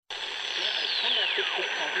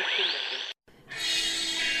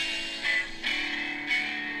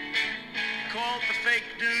Called the fake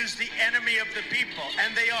news the enemy of the people,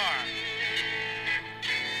 and they are.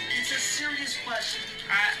 It's a serious question.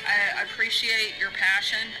 I appreciate your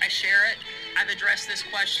passion. I share it. I've addressed this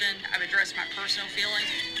question. I've addressed my personal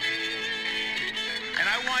feelings. And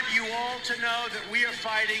I want you all to know that we are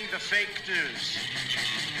fighting the fake news.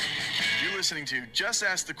 You're listening to Just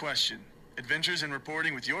Ask the Question, Adventures in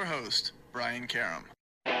Reporting with your host, Brian Karam.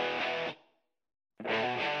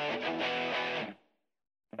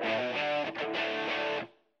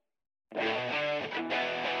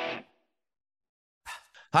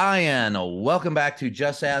 Hi, and welcome back to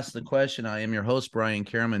Just Ask the Question. I am your host, Brian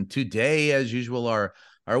Karam, and today, as usual, our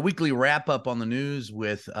weekly wrap-up on the news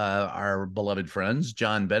with our beloved friends,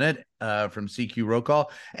 John Bennett from CQ Roll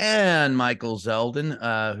Call, and Michael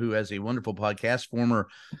Zeldin, who has a wonderful podcast, former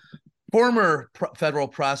federal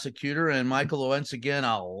prosecutor. And Michael, once again,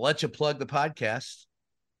 I'll let you plug the podcast.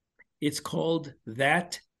 It's called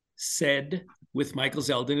That Said with Michael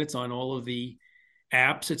Zeldin. It's on all of the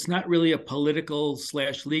apps. It's not really a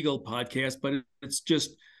political/legal podcast, but it's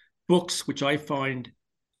just books which I find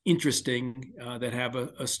interesting that have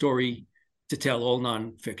a story to tell, all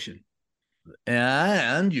nonfiction.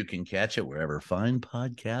 And you can catch it wherever fine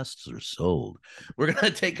podcasts are sold. We're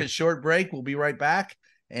going to take a short break. We'll be right back,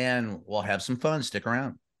 and we'll have some fun. Stick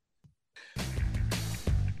around.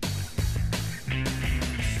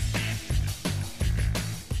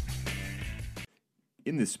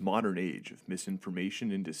 In this modern age of misinformation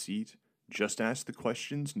and deceit, Just Ask the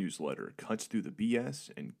Questions newsletter cuts through the BS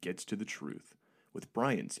and gets to the truth, with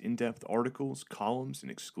Brian's in-depth articles, columns, and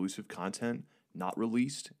exclusive content not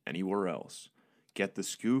released anywhere else. Get the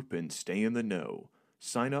scoop and stay in the know.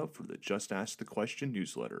 Sign up for the Just Ask the Question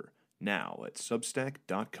newsletter now at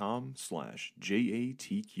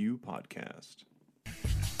substack.com/JATQ podcast.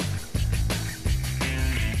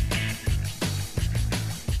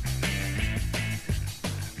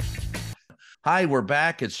 Hi, we're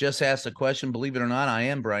back. It's Just Ask the Question. Believe it or not, I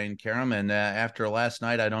am Brian Karam, and after last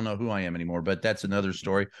night, I don't know who I am anymore, but that's another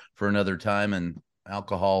story for another time, and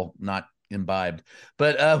alcohol not imbibed.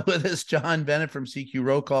 But with us, John Bennett from CQ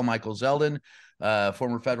Roll Call, Michael Zeldin,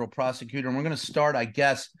 former federal prosecutor, and we're going to start, I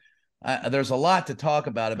guess, there's a lot to talk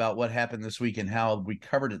about what happened this week and how we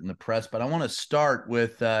covered it in the press, but I want to start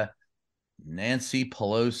with Nancy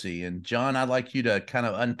Pelosi. And John, I'd like you to kind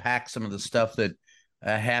of unpack some of the stuff that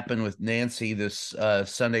happened with Nancy this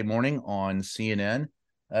Sunday morning on CNN.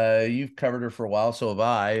 You've covered her for a while, so have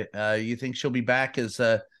I. You think she'll be back as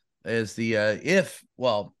the if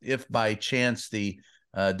by chance the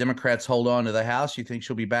Democrats hold on to the House, you think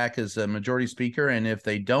she'll be back as a majority speaker? And if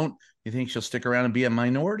they don't, you think she'll stick around and be a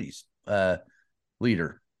minorities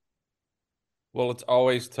leader? Well, it's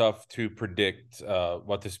always tough to predict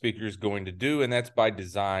what the speaker is going to do, and that's by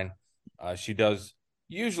design. She does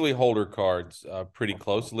usually hold her cards pretty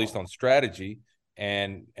close, at least on strategy,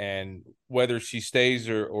 and whether she stays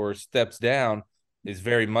or steps down is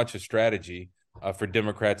very much a strategy for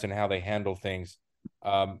Democrats and how they handle things.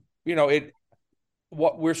 We're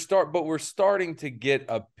starting to get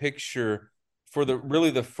a picture for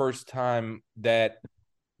the first time that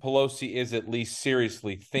Pelosi is at least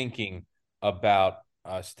seriously thinking about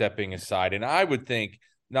stepping aside. And I would think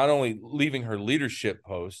not only leaving her leadership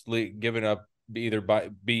post, giving up either by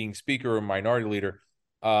being speaker or minority leader,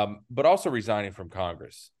 but also resigning from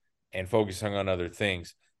Congress and focusing on other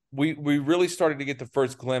things. We really started to get the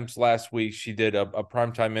first glimpse last week. She did a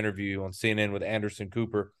primetime interview on CNN with Anderson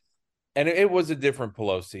Cooper, and it was a different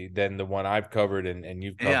Pelosi than the one I've covered and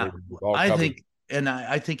you've covered. Yeah,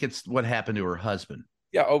 I think it's what happened to her husband.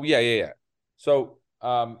 Yeah. Oh, yeah. So,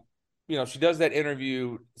 she does that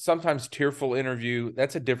interview, sometimes tearful interview.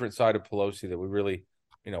 That's a different side of Pelosi that we really,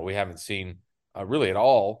 we haven't seen really at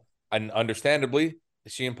all. And understandably,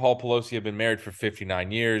 she and Paul Pelosi have been married for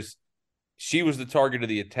 59 years. She was the target of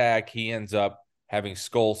the attack. He ends up having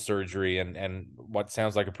skull surgery and what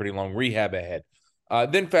sounds like a pretty long rehab ahead.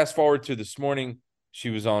 Then fast forward to this morning, she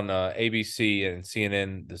was on ABC and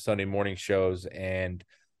CNN, the Sunday morning shows. And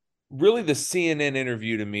really the CNN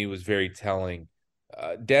interview to me was very telling.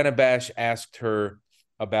 Dana Bash asked her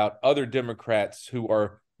about other Democrats who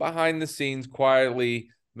are behind the scenes quietly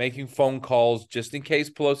making phone calls just in case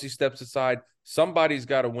Pelosi steps aside. Somebody's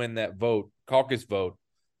got to win that vote, caucus vote,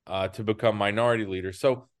 to become minority leader.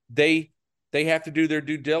 So they have to do their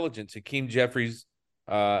due diligence. Hakeem Jeffries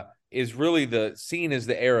is really seen as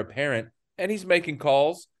the heir apparent, and he's making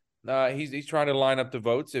calls. he's trying to line up the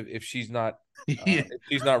votes if she's not if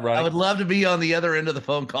she's not running. I would love to be on the other end of the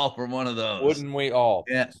phone call from one of those. Wouldn't we all?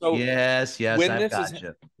 Yeah. So yes, when I've this got is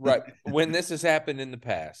you. right, when this has happened in the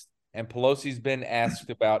past, and Pelosi's been asked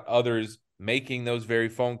about others making those very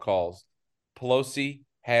phone calls, Pelosi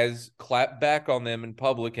has clapped back on them in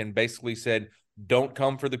public and basically said, "Don't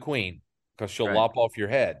come for the queen because she'll lop off your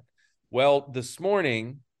head." Well, this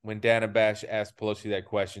morning when Dana Bash asked Pelosi that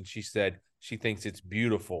question, she said she thinks it's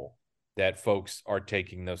beautiful that folks are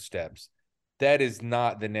taking those steps. That is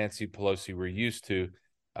not the Nancy Pelosi we're used to.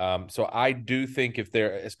 So I do think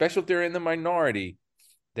especially if they're in the minority,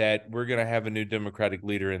 that we're going to have a new Democratic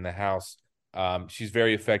leader in the House. She's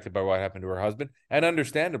very affected by what happened to her husband. And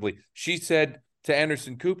understandably, she said to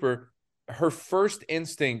Anderson Cooper, her first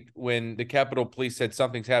instinct when the Capitol Police said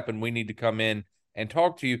something's happened, we need to come in and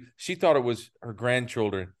talk to you, she thought it was her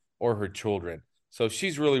grandchildren or her children. So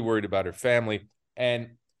she's really worried about her family.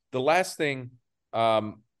 And the last thing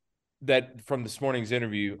that from this morning's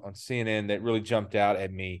interview on CNN that really jumped out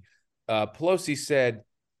at me, Pelosi said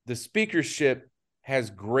the speakership has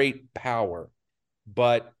great power,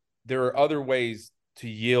 but there are other ways to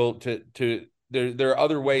yield there are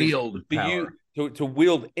other ways to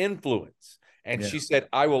wield influence. And she said,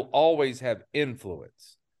 I will always have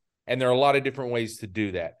influence. And there are a lot of different ways to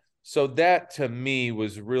do that. So that to me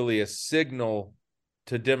was really a signal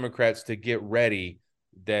to Democrats to get ready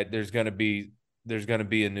that there's going to be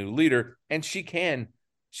a new leader, and she can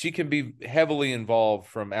be heavily involved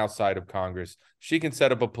from outside of Congress. She can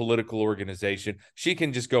set up a political organization. She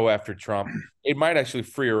can just go after Trump. It might actually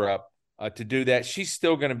free her up to do that. She's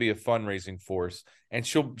still going to be a fundraising force, and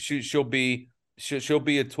she'll be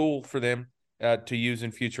a tool for them to use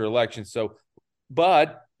in future elections. So,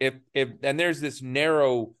 but if and there's this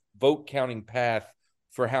narrow vote counting path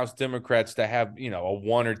for House Democrats to have a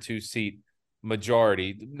 1 or 2 seat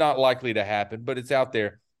majority, not likely to happen, but it's out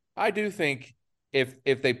there. I do think if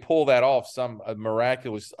they pull that off, some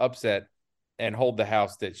miraculous upset and hold the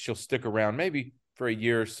House, that she'll stick around maybe for a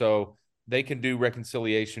year or so. They can do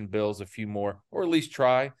reconciliation bills, a few more, or at least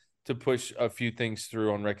try to push a few things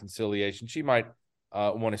through on reconciliation. She might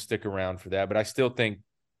want to stick around for that, but I still think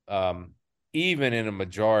even in a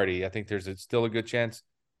majority, I think there's still a good chance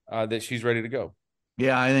that she's ready to go.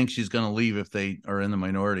 Yeah, I think she's going to leave if they are in the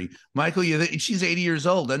minority. Michael, she's 80 years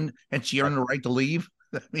old, and she earned the right to leave.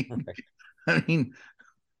 I mean,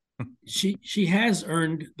 she has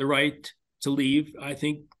earned the right to leave. I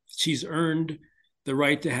think she's earned the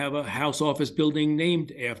right to have a House office building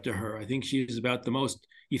named after her. I think she is about the most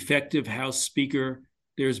effective House Speaker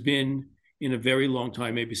there's been in a very long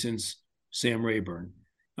time, maybe since Sam Rayburn.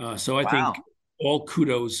 So I think all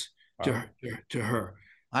kudos to her.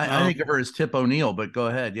 I think of her as Tip O'Neill, but go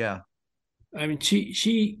ahead. Yeah. I mean,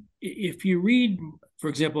 she if you read, for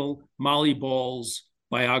example, Molly Ball's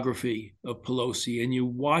biography of Pelosi, and you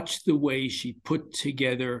watch the way she put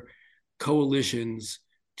together coalitions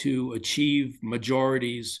to achieve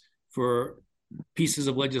majorities for pieces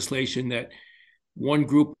of legislation that one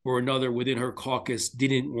group or another within her caucus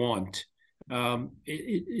didn't want,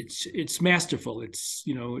 it's masterful. It's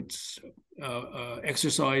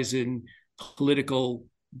exercise in political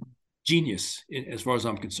genius, as far as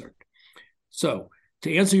I'm concerned. So,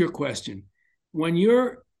 to answer your question, when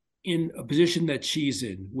you're in a position that she's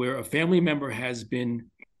in, where a family member has been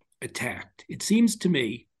attacked, it seems to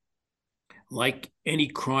me like any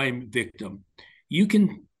crime victim, you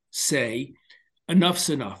can say enough's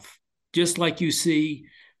enough. Just like you see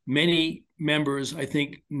many members, I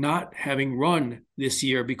think, not having run this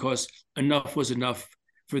year because enough was enough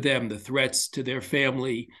for them, the threats to their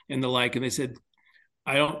family and the like. And they said,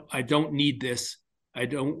 I don't need this. I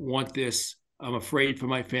don't want this. I'm afraid for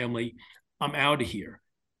my family. I'm out of here.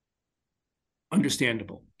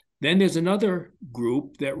 Understandable. Then there's another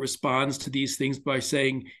group that responds to these things by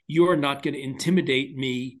saying, you're not going to intimidate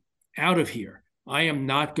me out of here. I am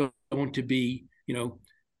not going to be,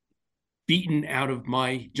 beaten out of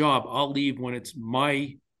my job. I'll leave when it's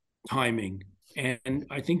my timing. And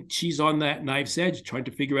I think she's on that knife's edge, trying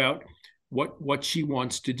to figure out what she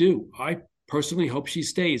wants to do. I personally hope she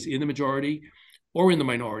stays in the majority or in the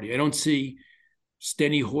minority. I don't see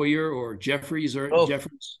Steny Hoyer or Jeffries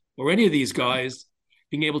or any of these guys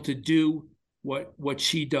being able to do what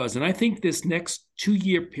she does. And I think this next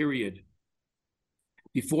 2-year period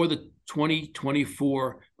before the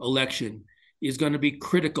 2024 election is going to be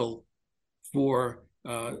critical for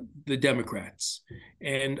the Democrats.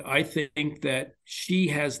 And I think that she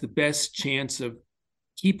has the best chance of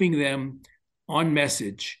keeping them on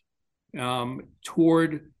message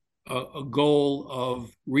toward a goal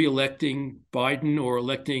of reelecting Biden or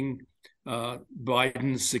electing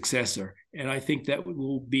Biden's successor. And I think that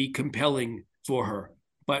will be compelling for her.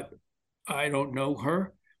 But I don't know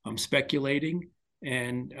her. I'm speculating,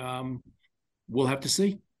 and we'll have to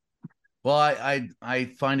see. Well, I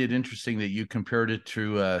find it interesting that you compared it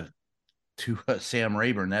to Sam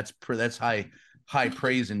Rayburn. That's high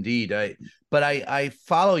praise indeed. But I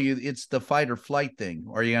follow you. It's the fight or flight thing.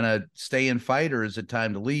 Are you gonna stay and fight, or is it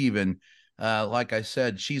time to leave? And like I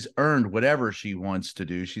said, she's earned whatever she wants to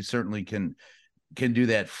do. She certainly can do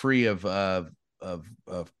that free of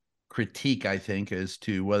critique, I think, as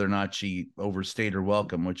to whether or not she overstayed her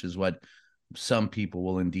welcome, which is what some people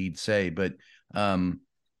will indeed say. But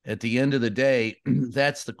at the end of the day,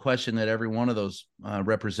 that's the question that every one of those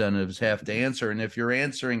representatives have to answer. And if you're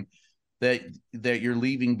answering that you're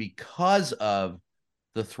leaving because of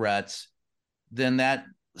the threats, then that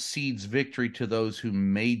cedes victory to those who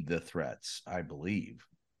made the threats, I believe.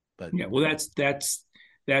 But yeah, well, that's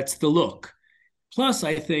the look. Plus,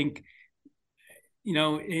 I think,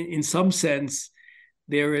 in some sense,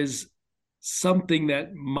 there is something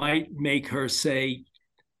that might make her say,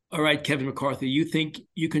 all right, Kevin McCarthy, you think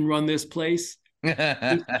you can run this place?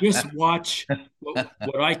 Just watch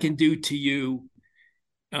what I can do to you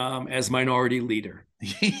as minority leader.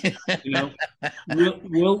 Who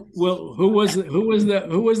was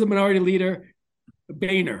the minority leader?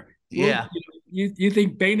 Boehner. Yeah. You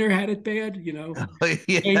think Boehner had it bad?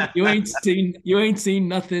 Yeah. You ain't seen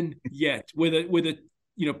nothing yet with a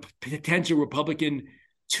potential Republican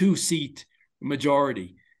 2-seat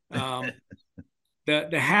majority.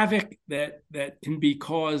 The havoc that can be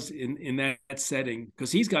caused in that setting,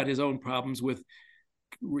 because he's got his own problems with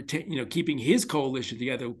keeping his coalition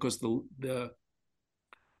together, because the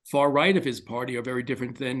far right of his party are very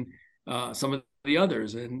different than some of the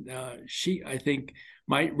others, and she, I think,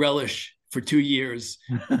 might relish for 2 years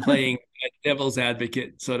playing devil's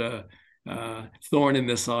advocate, sort of thorn in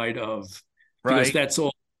the side of, because that's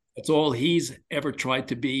all he's ever tried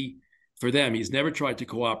to be for them. He's never tried to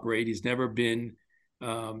cooperate. He's never been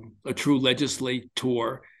a true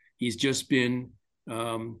legislator. He's just been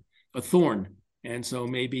a thorn. And so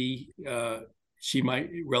maybe she might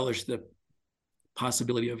relish the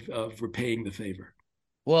possibility of repaying the favor.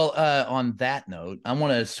 Well, on that note, I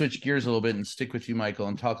want to switch gears a little bit and stick with you, Michael,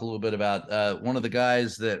 and talk a little bit about one of the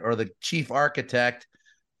guys that are the chief architect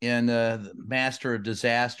and the master of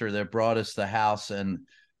disaster that brought us the House and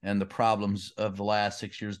the problems of the last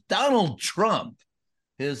 6 years, Donald Trump.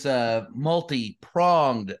 His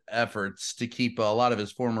multi-pronged efforts to keep a lot of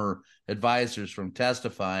his former advisors from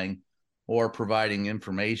testifying or providing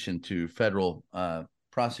information to federal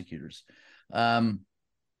prosecutors. I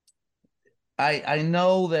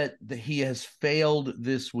know that he has failed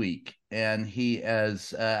this week, and he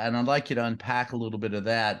has, and I'd like you to unpack a little bit of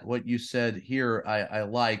that. What you said here, I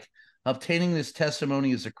like. Obtaining this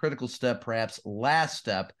testimony is a critical step, perhaps last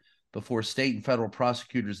step, before state and federal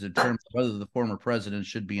prosecutors determine whether the former president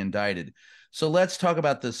should be indicted. So let's talk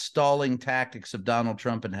about the stalling tactics of Donald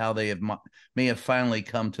Trump and how they may have finally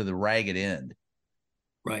come to the ragged end.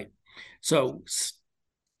 Right. So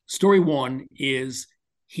story one is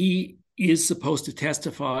he is supposed to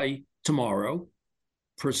testify tomorrow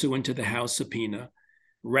pursuant to the House subpoena.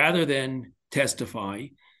 Rather than testify,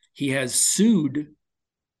 he has sued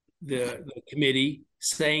the committee,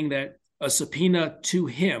 saying that a subpoena to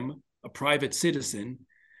him, a private citizen,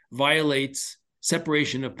 violates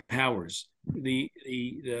separation of powers. The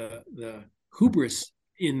hubris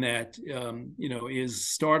in that, is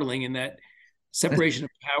startling, in that separation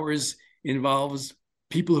of powers involves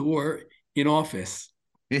people who are in office,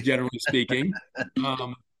 generally speaking.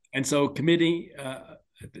 And so committee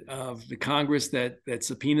of the Congress that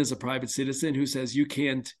subpoenas a private citizen who says, you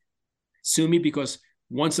can't sue me because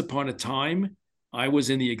once upon a time I was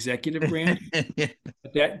in the executive branch.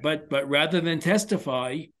 But rather than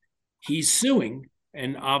testify, he's suing.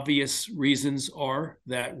 And obvious reasons are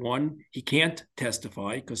that, one, he can't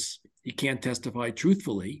testify because he can't testify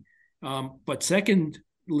truthfully. But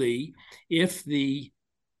secondly, if the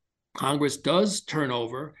Congress does turn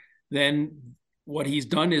over, then what he's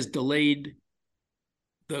done is delayed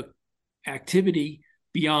the activity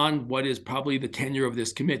beyond what is probably the tenure of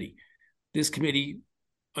this committee. This committee,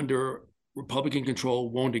 under Republican control,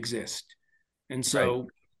 won't exist. And so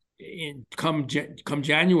come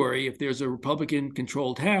January, if there's a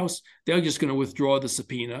Republican-controlled House, they're just going to withdraw the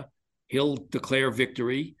subpoena. He'll declare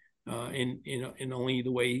victory in only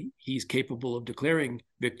the way he's capable of declaring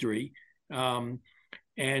victory.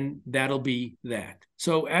 And that'll be that.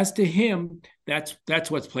 So as to him, that's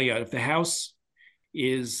what's playing out. If the House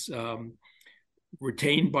is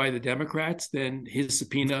retained by the Democrats, then his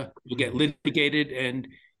subpoena will get litigated, and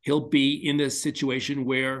he'll be in this situation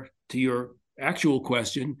where, to your actual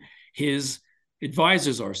question, his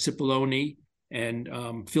advisors are Cipollone and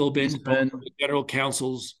Philbin, both from the general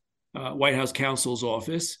counsel's, White House counsel's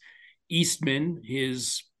office. Eastman,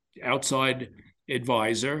 his outside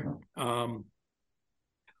advisor,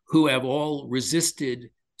 who have all resisted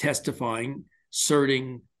testifying,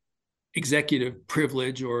 asserting executive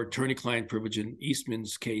privilege or attorney-client privilege in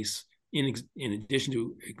Eastman's case, in addition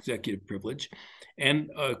to executive privilege, and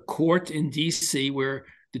a court in D.C. where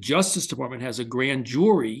the Justice Department has a grand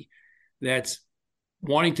jury that's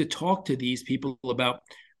wanting to talk to these people about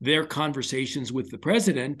their conversations with the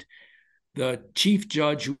president. The chief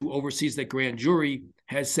judge who oversees that grand jury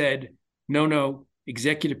has said, no,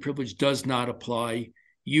 executive privilege does not apply.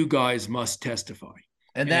 You guys must testify.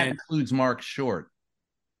 And that includes Mark Short.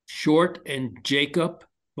 Short and Jacob,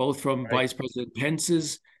 both from Vice President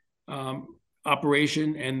Pence's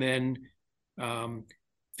operation, and then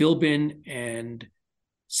Philbin and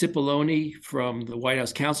Cipollone from the White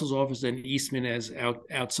House counsel's office, and Eastman as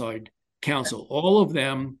outside counsel. All of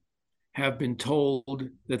them have been told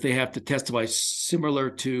that they have to testify, similar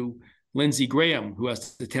to Lindsey Graham, who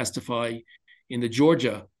has to testify in the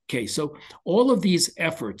Georgia case. So all of these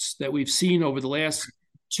efforts that we've seen over the last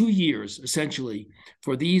 2 years, essentially,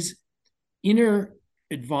 for these inner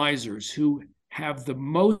advisors who have the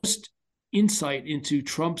most insight into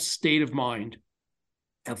Trump's state of mind,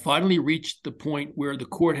 have finally reached the point where the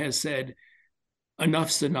court has said,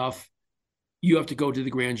 enough's enough. You have to go to the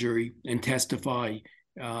grand jury and testify.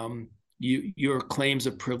 Your claims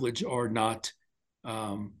of privilege are not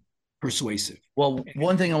persuasive. Well,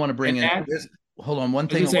 one thing I want to bring in. Hold on. One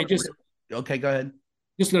thing. Okay, go ahead.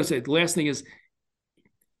 Just going to say, the last thing is,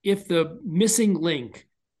 if the missing link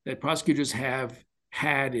that prosecutors have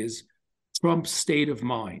had is Trump's state of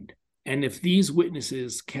mind, and if these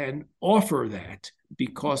witnesses can offer that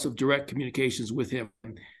because of direct communications with him,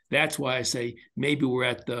 that's why I say maybe we're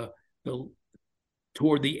at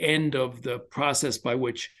toward the end of the process by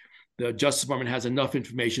which the Justice Department has enough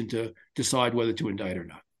information to decide whether to indict or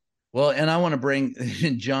not. Well, and I want to bring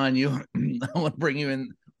John, I want to bring you in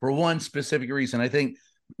for one specific reason. I think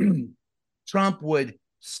Trump would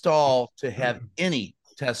stall to have any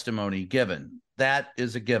testimony given. That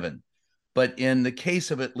is a given. But in the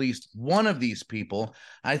case of at least one of these people,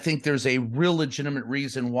 I think there's a real legitimate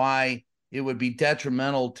reason why it would be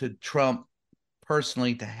detrimental to Trump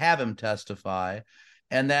personally to have him testify,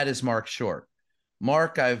 and that is Mark Short.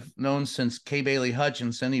 Mark, I've known since Kay Bailey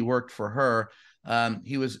Hutchinson. He worked for her.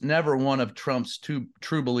 He was never one of Trump's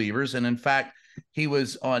true believers. And in fact, he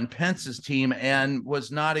was on Pence's team and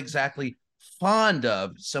was not exactly fond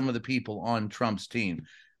of some of the people on Trump's team.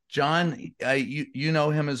 John, you know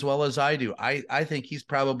him as well as I do. I think he's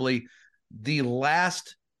probably the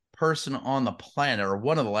last person on the planet, or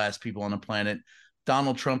one of the last people on the planet,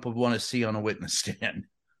 Donald Trump would want to see on a witness stand.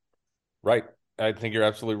 Right. I think you're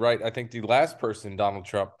absolutely right. I think the last person Donald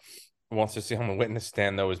Trump wants to see on the witness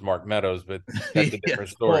stand, though, is Mark Meadows, but that's a different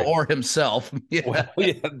story. Or himself. Yeah.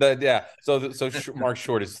 Well, So Mark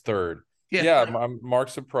Short is third. Yeah,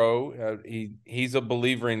 Mark's a pro. He's a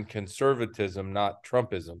believer in conservatism, not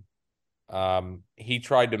Trumpism. He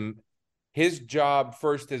tried to his job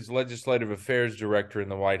first as legislative affairs director in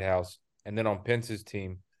the White House, and then on Pence's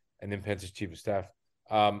team, and then Pence's chief of staff.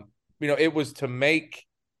 It was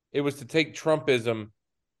to take Trumpism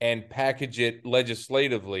and package it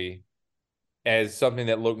legislatively as something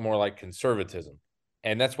that looked more like conservatism,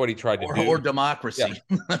 and that's what he tried to do. Or democracy.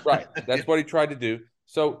 Yeah, right. That's what he tried to do.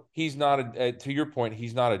 So he's not to your point,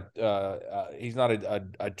 he's not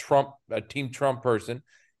a team Trump person,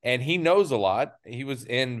 and he knows a lot. He was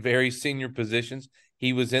in very senior positions.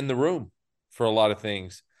 He was in the room for a lot of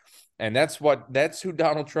things, and that's who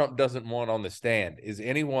Donald Trump doesn't want on the stand, is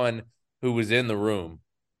anyone who was in the room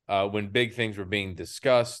when big things were being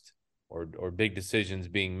discussed or big decisions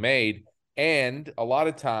being made. And a lot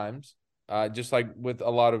of times, just like with a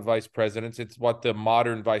lot of vice presidents, it's what the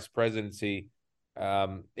modern vice presidency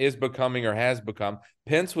is becoming or has become.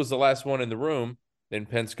 Pence was the last one in the room. Then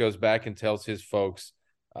Pence goes back and tells his folks,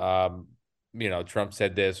 Trump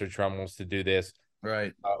said this, or Trump wants to do this.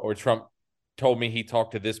 Right. Or Trump told me he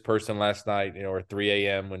talked to this person last night, or 3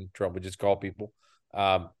 a.m. when Trump would just call people.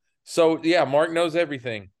 Mark knows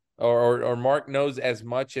everything, or Mark knows as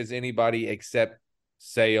much as anybody except,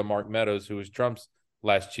 say, a Mark Meadows, who was Trump's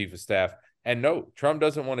last chief of staff. And no, Trump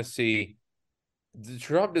does not want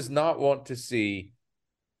to see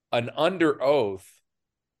an under oath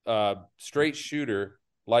straight shooter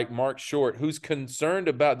like Mark Short, who's concerned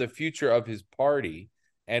about the future of his party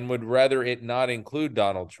and would rather it not include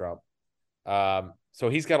Donald Trump. So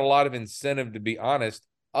he's got a lot of incentive to be honest.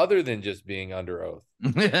 other than just being under oath.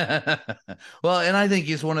 Well, and I think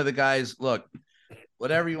he's one of the guys. Look,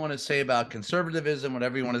 whatever you want to say about conservatism,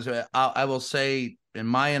 whatever you want to say, I will say in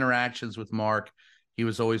my interactions with Mark, he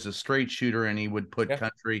was always a straight shooter, and he would put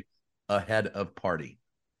country ahead of party.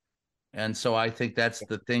 And so I think that's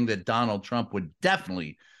the thing that Donald Trump would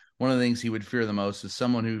definitely, one of the things he would fear the most is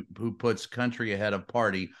someone who puts country ahead of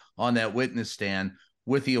party on that witness stand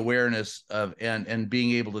with the awareness of and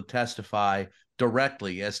being able to testify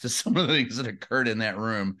directly as to some of the things that occurred in that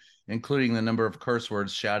room, including the number of curse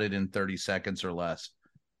words shouted in 30 seconds or less.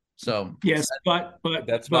 So yes, but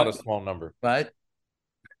that's not a small number. But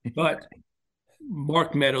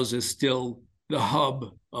Mark Meadows is still the hub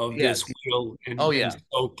of this wheel and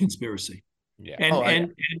conspiracy. Yeah.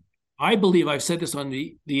 And I believe I've said this on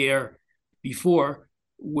the air before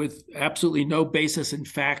with absolutely no basis in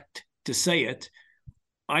fact to say it.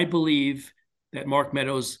 I believe that Mark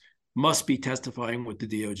Meadows must be testifying with the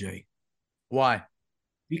DOJ. Why?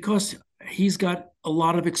 Because he's got a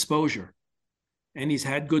lot of exposure and he's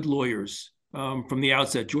had good lawyers from the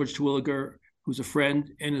outset. George Terwilliger, who's a friend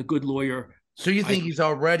and a good lawyer. So you think he's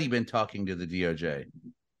already been talking to the DOJ?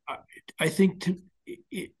 I think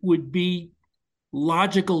it would be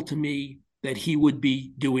logical to me that he would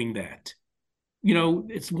be doing that. You know,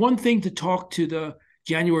 it's one thing to talk to the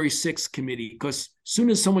January 6th committee, because as soon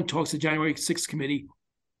as someone talks to the January 6th committee,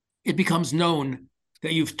 it becomes known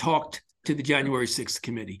that you've talked to the January 6th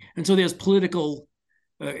committee. And so there's political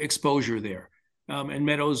exposure there. And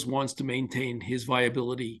Meadows wants to maintain his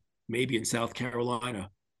viability, maybe in South Carolina.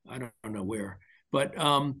 I don't know where. But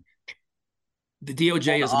the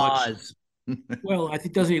DOJ is much... Well, I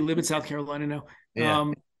think, doesn't he live in South Carolina now?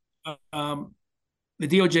 Yeah. The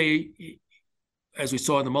DOJ, as we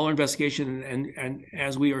saw in the Mueller investigation and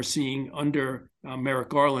as we are seeing under Merrick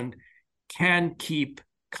Garland, can keep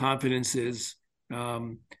confidences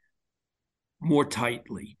more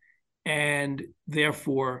tightly. And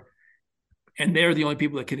therefore, and they're the only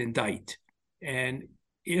people that can indict. And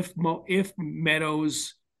if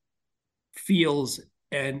Meadows feels,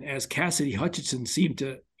 and as Cassidy Hutchinson seemed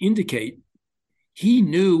to indicate, he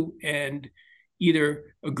knew and either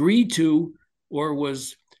agreed to or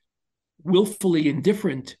was willfully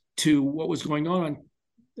indifferent to what was going on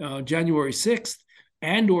January 6th,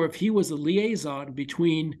 and or if he was a liaison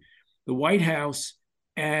between the White House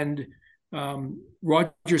and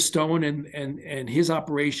Roger Stone and his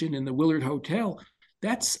operation in the Willard Hotel,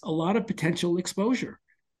 that's a lot of potential exposure.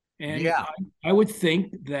 And I would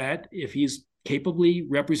think that if he's capably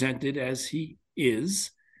represented as he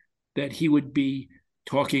is, that he would be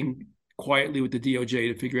talking quietly with the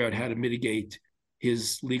DOJ to figure out how to mitigate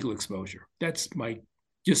his legal exposure. That's my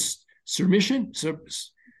just submission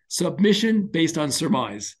based on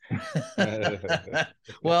surmise.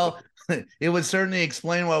 Well, it would certainly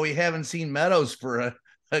explain why we haven't seen Meadows for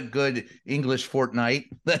a good English fortnight.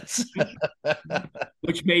 That's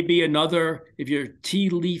which may be another, if you're tea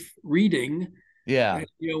leaf reading. Yeah.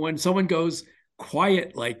 You know, when someone goes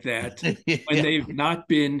quiet like that, when they've not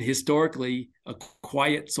been historically a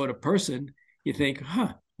quiet sort of person, you think,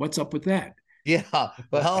 what's up with that? Yeah.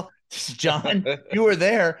 Well, John, you were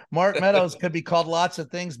there. Mark Meadows could be called lots of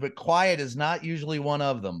things, but quiet is not usually one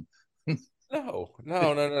of them. No.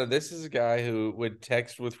 This is a guy who would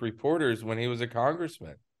text with reporters when he was a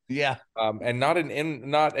congressman. Yeah. And he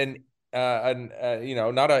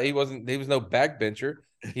was no backbencher.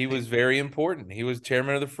 He was very important. He was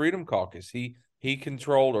chairman of the Freedom Caucus. He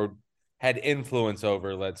controlled or had influence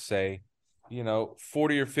over, let's say,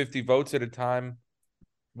 40 or 50 votes at a time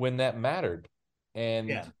when that mattered.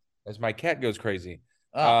 And as my cat goes crazy.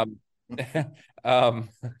 At a time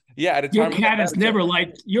your cat has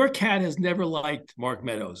never liked Mark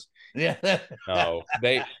Meadows. Yeah. No,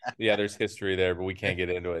 there's history there, but we can't get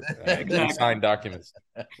into it. We signed documents.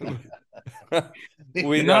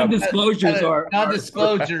 Non-disclosures are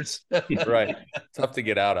non-disclosures. Right. Tough to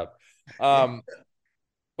get out of.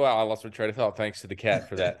 Well, I lost my train of thought. Thanks to the cat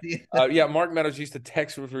for that. Mark Meadows used to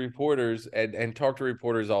text with reporters and talk to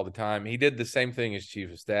reporters all the time. He did the same thing as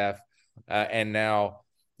chief of staff. And now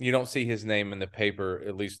you don't see his name in the paper,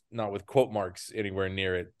 at least not with quote marks anywhere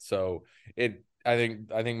near it. So I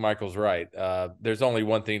think Michael's right. There's only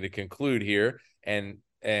one thing to conclude here, and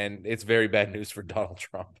it's very bad news for Donald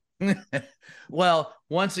Trump. Well,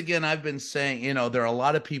 once again, I've been saying, there are a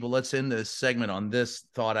lot of people. Let's end this segment on this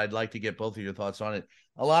thought. I'd like to get both of your thoughts on it.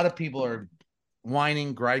 A lot of people are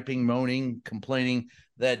whining, griping, moaning, complaining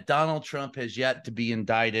that Donald Trump has yet to be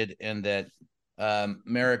indicted and that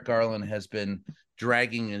Merrick Garland has been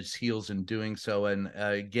dragging his heels in doing so. And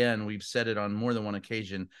again, we've said it on more than one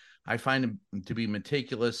occasion. I find him to be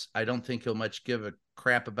meticulous. I don't think he'll much give a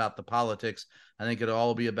crap about the politics. I think it'll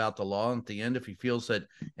all be about the law. And at the end, if he feels that,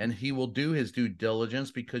 and he will do his due diligence,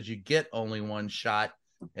 because you get only one shot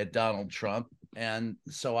at Donald Trump. And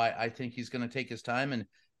so I think he's going to take his time and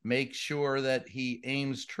make sure that he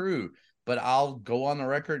aims true. But I'll go on the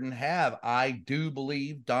record and I do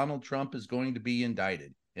believe Donald Trump is going to be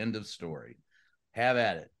indicted. End of story. Have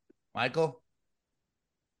at it. Michael?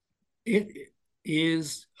 It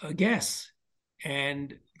is a guess.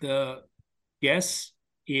 And the guess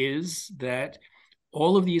is that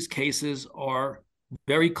all of these cases are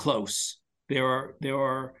very close. There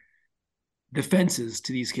are defenses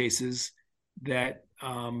to these cases that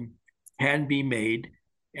can be made,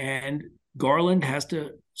 and Garland has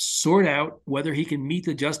to sort out whether he can meet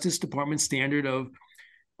the Justice Department standard of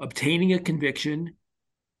obtaining a conviction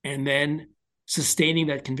and then sustaining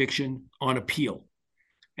that conviction on appeal.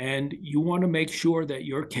 And you want to make sure that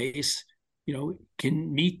your case,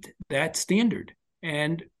 can meet that standard.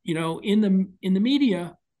 And, in the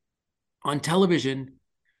media, on television,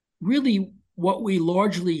 really what we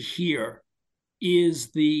largely hear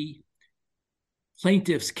is the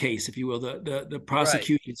plaintiff's case, if you will, the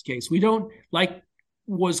prosecution's case. We don't, like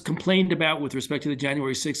was complained about with respect to the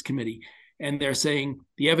January 6th committee, and they're saying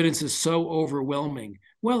the evidence is so overwhelming.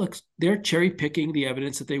 Well, they're cherry picking the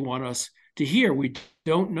evidence that they want us to hear. We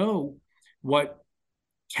don't know what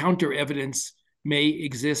counter evidence may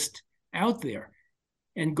exist out there.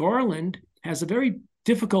 And Garland has a very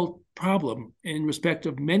difficult problem in respect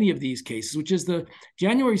of many of these cases, which is the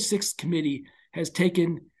January 6th committee has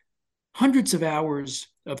taken hundreds of hours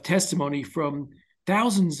of testimony from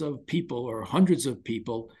thousands of people or hundreds of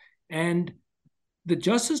people. And the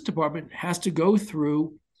Justice Department has to go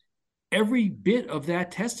through every bit of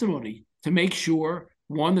that testimony to make sure,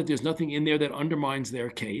 one, that there's nothing in there that undermines their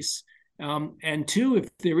case. And two, if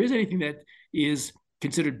there is anything that is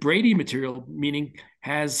considered Brady material, meaning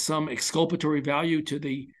has some exculpatory value to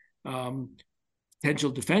the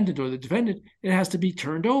potential defendant or the defendant, it has to be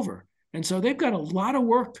turned over. And so they've got a lot of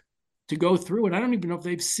work to go through. And I don't even know if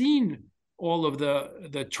they've seen all of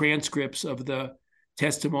the transcripts of the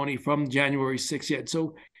testimony from January 6th yet.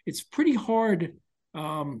 So it's pretty hard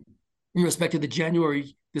in respect to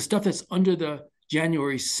the stuff that's under the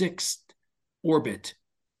January 6th orbit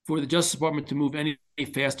for the Justice Department to move any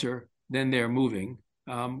faster than they're moving.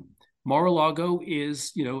 Mar-a-Lago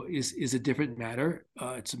is a different matter.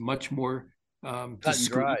 It's much more cut and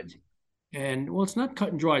dried. And well, it's not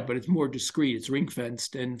cut and dried, but it's more discreet. It's ring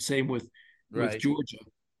fenced, and same with Georgia.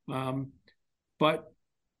 But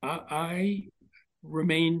I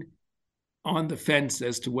remain on the fence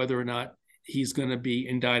as to whether or not he's going to be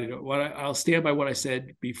indicted. I'll stand by what I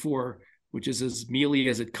said before, which is as mealy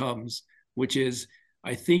as it comes, which is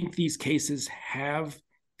I think these cases have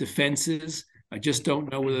defenses. I just don't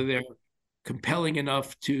know whether they're compelling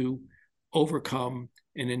enough to overcome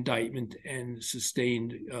an indictment and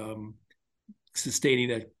sustaining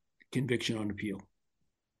that conviction on appeal.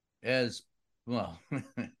 As well,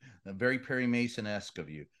 very Perry Mason-esque of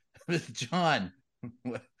you. John,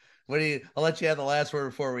 what do you? I'll let you have the last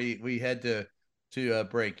word before we head to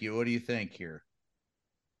break. What do you think here?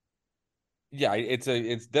 Yeah,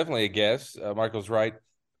 it's definitely a guess. Michael's right.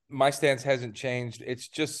 My stance hasn't changed. It's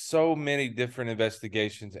just so many different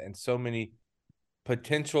investigations and so many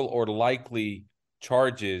potential or likely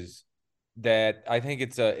charges that I think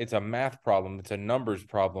it's a math problem. It's a numbers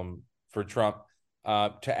problem for Trump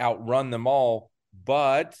to outrun them all.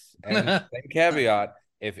 But, and same caveat,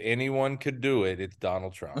 if anyone could do it, it's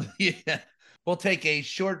Donald Trump. Yeah. We'll take a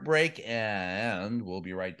short break and we'll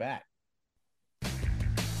be right back.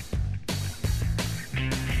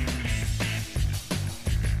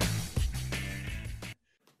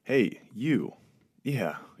 Hey, you.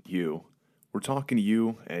 Yeah, you. We're talking to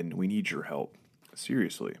you, and we need your help.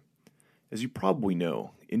 Seriously. As you probably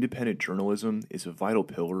know, independent journalism is a vital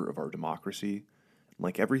pillar of our democracy.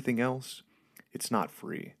 Like everything else, it's not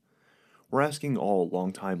free. We're asking all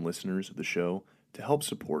longtime listeners of the show to help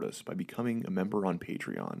support us by becoming a member on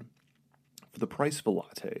Patreon. For the price of a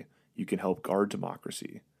latte, you can help guard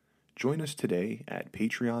democracy. Join us today at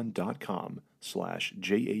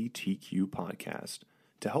patreon.com/JATQ podcast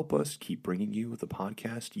to help us keep bringing you the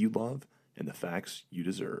podcast you love and the facts you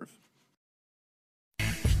deserve.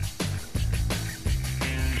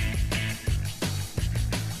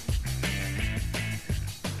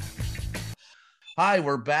 Hi,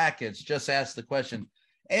 we're back. It's Just Ask the Question.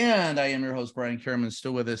 And I am your host, Brian Kierman,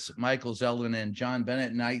 still with us, Michael Zeldin and John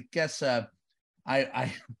Bennett. And I guess I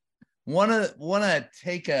want to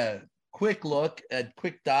take a quick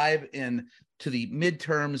dive into the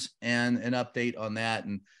midterms and an update on that.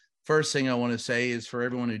 And first thing I want to say is, for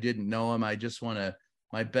everyone who didn't know him, I just want to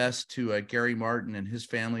my best to Gary Martin and his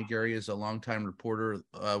family. Gary is a longtime reporter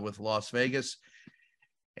with Las Vegas,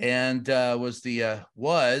 and was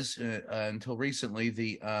until recently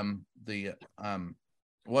the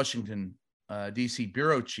Washington D.C.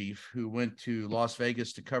 bureau chief who went to Las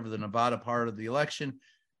Vegas to cover the Nevada part of the election,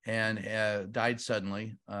 and died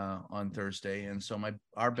suddenly on Thursday. And so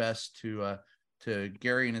our best to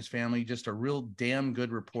Gary and his family. Just a real damn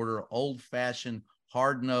good reporter, old-fashioned,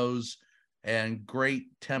 hard-nosed, and great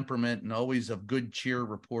temperament, and always a good cheer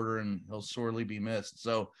reporter, and he'll sorely be missed.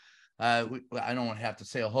 So I don't have to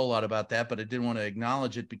say a whole lot about that, but I did want to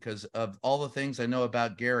acknowledge it because of all the things I know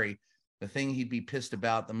about Gary. The thing he'd be pissed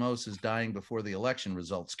about the most is dying before the election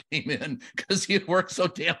results came in, because he had worked so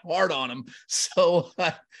damn hard on them. So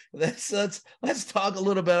let's talk a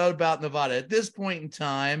little bit about Nevada. At this point in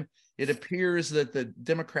time, it appears that the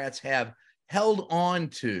Democrats have held on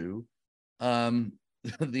to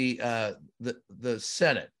the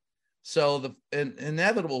Senate. So the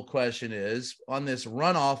inevitable question is, on this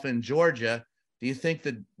runoff in Georgia, do you think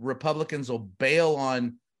the Republicans will bail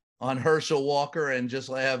on Herschel Walker and just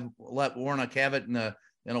let Warnock have it in a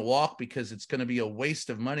walk, because it's going to be a waste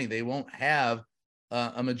of money? They won't have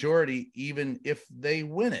a majority even if they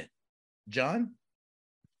win it. John?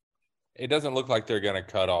 It doesn't look like they're going to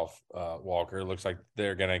cut off Walker. It looks like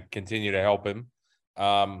they're going to continue to help him.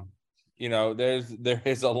 There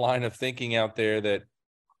is a line of thinking out there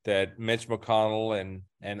that Mitch McConnell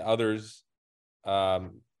and others,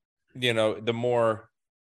 the more,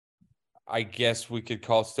 I guess we could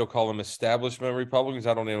still call them establishment Republicans.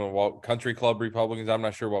 I don't even know country club Republicans. I'm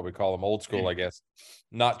not sure what we call them. Old school, I guess.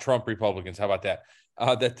 Not Trump Republicans. How about that?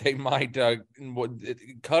 That they might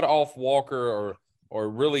cut off Walker or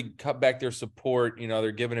really cut back their support.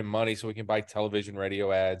 They're giving him money so he can buy television,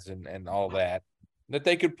 radio ads, and all that. That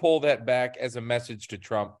they could pull that back as a message to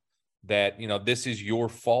Trump that, this is your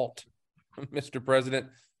fault, Mr. President.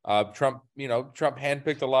 Trump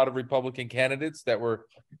handpicked a lot of Republican candidates that were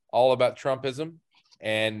all about Trumpism,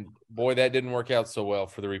 and boy, that didn't work out so well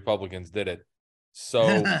for the Republicans, did it?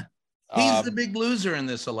 So he's the big loser in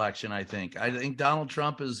this election. I think Donald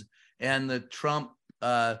Trump and the Trump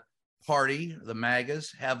party, the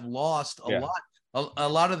MAGAs, have lost a lot. A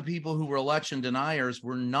lot of the people who were election deniers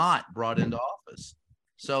were not brought into office.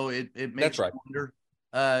 So it makes you wonder,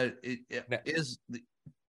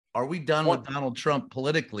 are we done with Donald Trump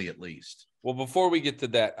politically, at least? Well, before we get to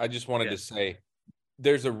that, I just wanted to say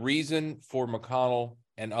there's a reason for McConnell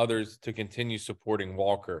and others to continue supporting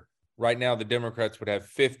Walker. Right now, the Democrats would have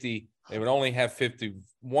 50. They would only have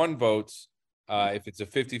 51 votes if it's a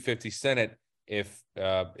 50-50 Senate, if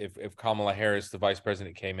Kamala Harris, the vice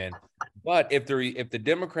president, came in. But if the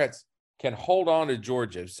Democrats can hold on to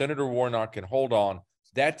Georgia, if Senator Warnock can hold on,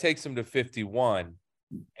 that takes them to 51,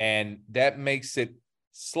 and that makes it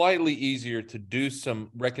slightly easier to do some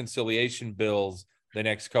reconciliation bills the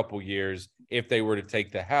next couple years if they were to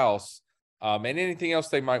take the House, and anything else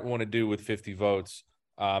they might want to do with 50 votes.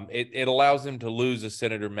 It allows them to lose a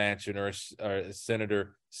Senator Manchin or a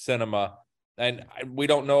Senator Sinema. And we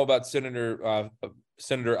don't know about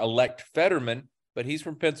Senator-elect Fetterman, but he's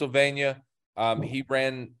from Pennsylvania. He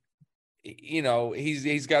ran,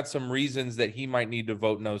 he's got some reasons that he might need to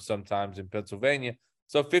vote no sometimes in Pennsylvania.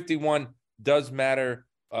 So 51 does matter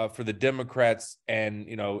for the Democrats. And,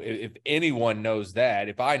 if anyone knows that,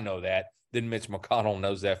 if I know that, then Mitch McConnell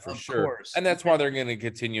knows that for sure. Course. And that's why they're going to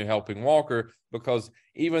continue helping Walker, because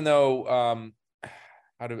even though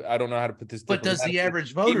I don't know how to put this. But does the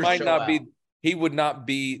average voter he would not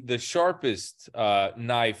be the sharpest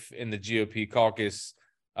knife in the GOP caucus.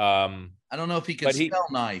 I don't know if he could spell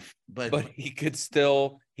knife, but he could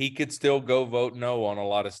still go vote no on a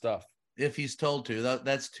lot of stuff if he's told to.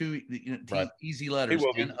 That's two easy letters.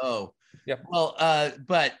 N-O. Yeah. Well,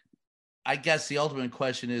 but I guess the ultimate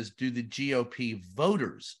question is, do the GOP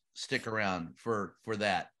voters stick around for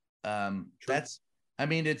that?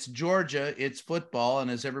 It's Georgia, it's football,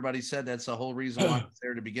 and as everybody said, that's the whole reason why it's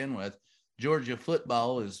there to begin with. Georgia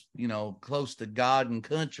football is, close to God and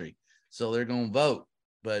country, so they're going to vote.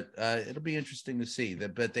 But it'll be interesting to see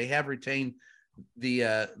that. But they have retained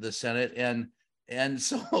the Senate, and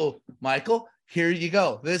so Michael, here you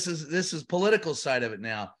go. This is political side of it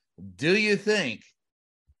now. Do you think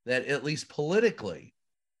that at least politically,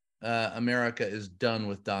 America is done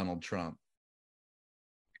with Donald Trump?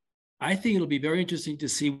 I think it'll be very interesting to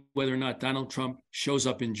see whether or not Donald Trump shows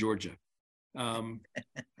up in Georgia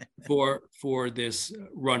for this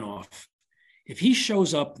runoff. If he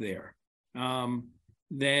shows up there,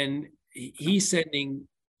 then he's sending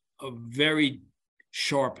a very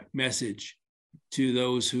sharp message to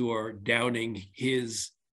those who are doubting his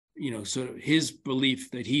sort of his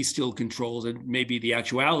belief that he still controls, and maybe the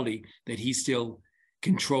actuality that he still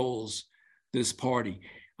controls this party.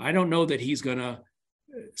 I don't know that he's going to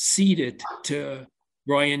cede it to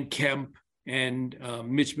Brian Kemp and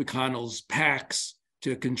Mitch McConnell's PACs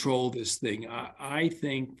to control this thing. I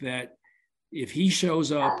think that if he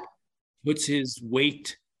shows up, puts his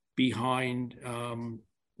weight behind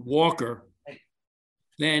Walker,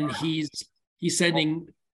 then he's sending.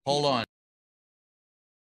 Hold on.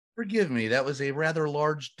 Forgive me. That was a rather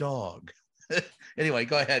large dog. Anyway,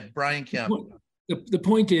 go ahead, Brian Kemp. The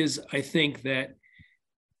point is, I think that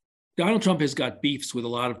Donald Trump has got beefs with a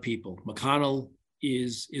lot of people. McConnell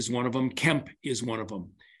is one of them. Kemp is one of them.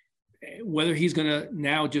 Whether he's going to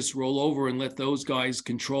now just roll over and let those guys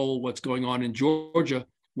control what's going on in Georgia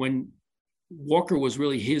when Walker was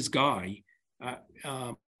really his guy,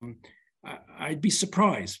 I'd be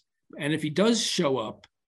surprised. And if he does show up,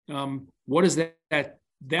 what is that?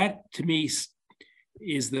 That to me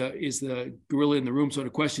is the gorilla in the room sort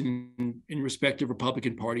of question in respect of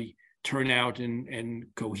Republican Party turnout and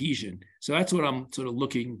cohesion. So that's what I'm sort of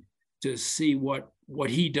looking to see what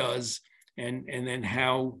he does and then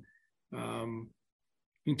how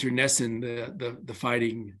internecine the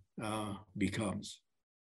fighting becomes.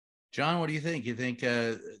 John, what do you think? You think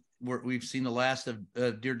we've seen the last of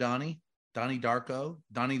dear Donnie Darko,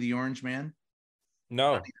 Donnie the Orange Man?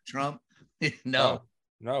 No. Donnie Trump?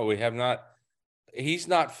 No, we have not. He's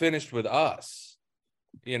not finished with us.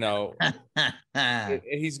 He's going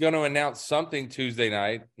to announce something Tuesday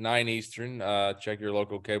night, 9 Eastern. Check your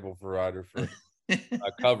local cable provider for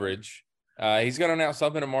coverage. He's going to announce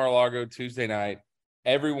something at Mar-a-Lago Tuesday night.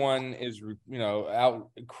 Everyone is,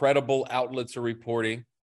 credible outlets are reporting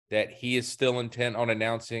that he is still intent on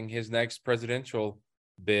announcing his next presidential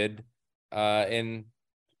bid in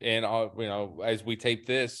as we tape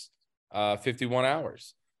this, 51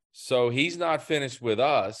 hours. So he's not finished with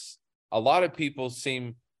us. A lot of people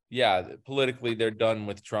seem, politically they're done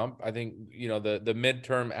with Trump. I think, the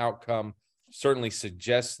midterm outcome certainly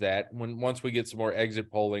suggests that once we get some more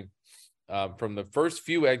exit polling, from the first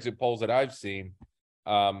few exit polls that I've seen,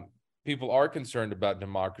 people are concerned about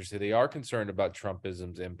democracy. They are concerned about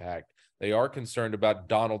Trumpism's impact. They are concerned about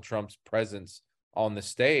Donald Trump's presence on the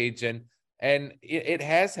stage. And it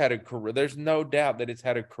has had there's no doubt that it's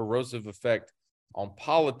had a corrosive effect on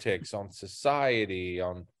politics, on society,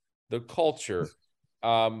 on the culture.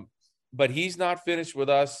 But he's not finished with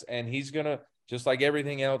us, and he's going to, just like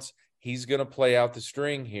everything else, he's going to play out the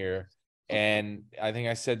string here. And I think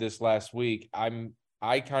I said this last week.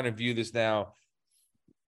 I kind of view this now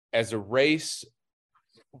as a race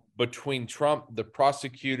between Trump, the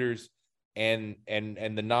prosecutors, and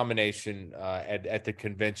the nomination at the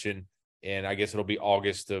convention, and I guess it'll be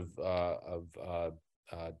August of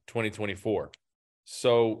 2024.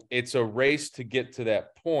 So it's a race to get to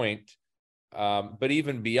that point. But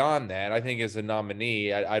even beyond that, I think as a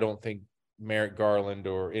nominee, I don't think Merrick Garland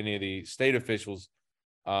or any of the state officials,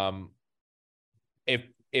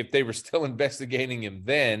 if they were still investigating him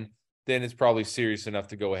then it's probably serious enough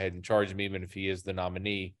to go ahead and charge him, even if he is the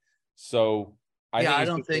nominee. So I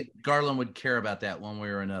don't think Garland would care about that one way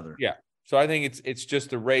or another. Yeah. So I think it's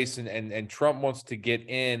just a race, and Trump wants to get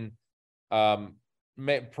in,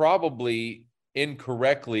 probably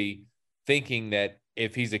incorrectly thinking that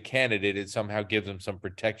if he's a candidate, it somehow gives him some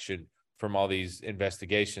protection from all these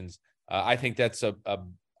investigations. I think that's a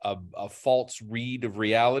false read of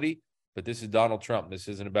reality. But this is Donald Trump. This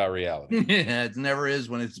isn't about reality. Yeah, it never is.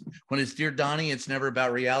 When it's Dear Donnie, it's never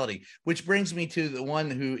about reality. Which brings me to the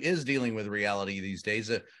one who is dealing with reality these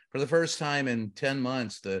days. For the first time in 10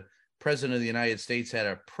 months, the President of the United States had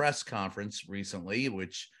a press conference recently,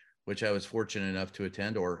 which I was fortunate enough to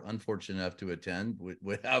attend, or unfortunate enough to attend,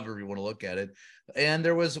 however you want to look at it. And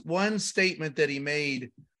there was one statement that he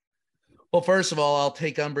made. Well, first of all, I'll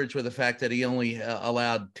take umbrage with the fact that he only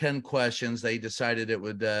allowed 10 questions. They decided they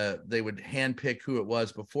would handpick who it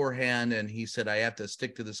was beforehand. And he said, I have to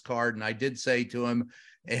stick to this card. And I did say to him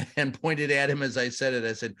and pointed at him as I said it,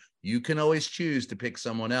 I said, you can always choose to pick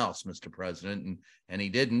someone else, Mr. President. And he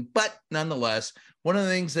didn't. But nonetheless, one of the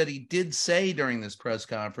things that he did say during this press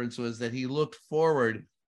conference was that he looked forward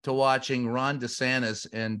to watching Ron DeSantis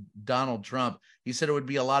and Donald Trump. He said it would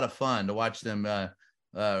be a lot of fun to watch them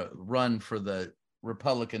run for the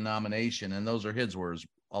Republican nomination, and those are his words,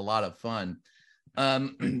 a lot of fun.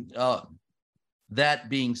 That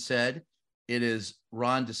being said, it is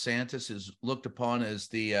Ron DeSantis is looked upon as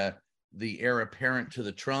the heir apparent to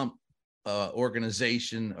the Trump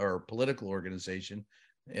organization or political organization,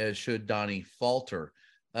 should Donnie falter.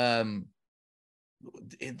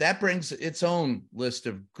 that brings its own list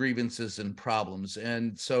of grievances and problems.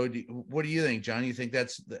 And so, what do you think, John? You think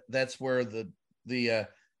that's where the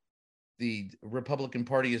Republican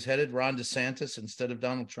Party is headed? Ron DeSantis instead of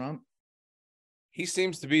Donald Trump? He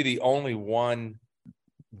seems to be the only one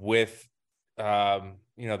with,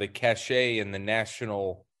 the cachet and the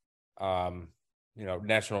national,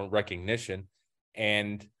 national recognition.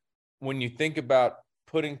 And when you think about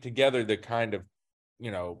putting together the kind of,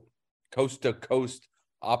 coast to coast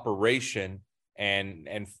operation and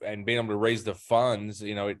being able to raise the funds,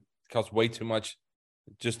 it costs way too much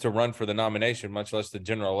just to run for the nomination, much less the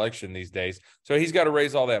general election these days. So he's got to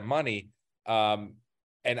raise all that money. And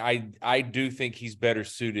I do think he's better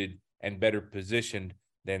suited and better positioned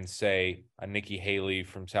than, say, a Nikki Haley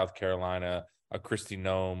from South Carolina, a Kristi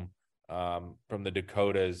Noem from the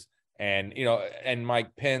Dakotas, and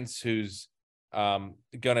Mike Pence, who's going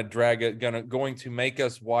to make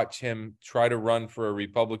us watch him try to run for a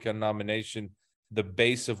Republican nomination, the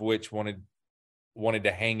base of which wanted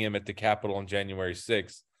to hang him at the Capitol on January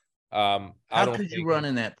 6th. How could you run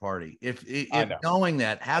in that party? If knowing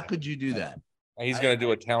that, how could you do that? He's going to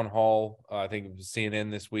do a town hall, I think it was CNN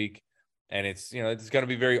this week, and it's going to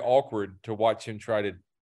be very awkward to watch him try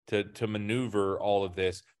to maneuver all of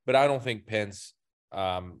this. But I don't think Pence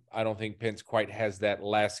quite has that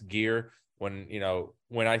last gear.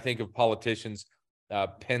 When I think of politicians,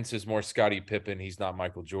 Pence is more Scottie Pippen. He's not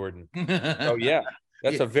Michael Jordan. So yeah,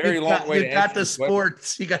 that's a very long way to answer. You got the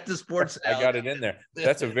sports. You got the sports. I got it in there.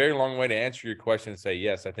 That's a very long way to answer your question and say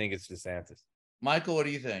yes. I think it's DeSantis. Michael, what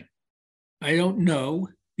do you think? I don't know,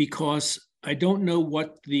 because I don't know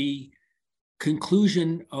what the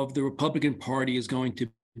conclusion of the Republican Party is going to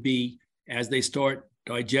be as they start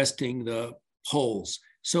digesting the polls.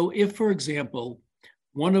 So if, for example,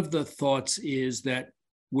 one of the thoughts is that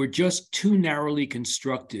we're just too narrowly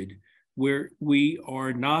constructed, where we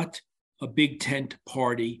are not a big tent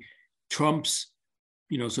party, Trump's,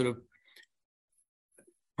 sort of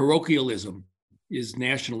parochialism is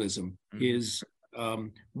nationalism, is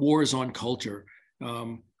wars on culture,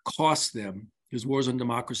 cost them. His wars on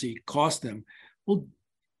democracy cost them. Well,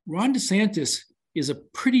 Ron DeSantis is a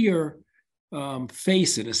prettier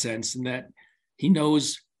face, in a sense, in that he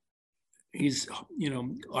knows he's,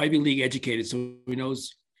 Ivy League educated, so he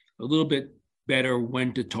knows a little bit better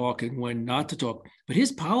when to talk and when not to talk. But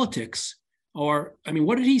his politics are,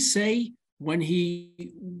 what did he say when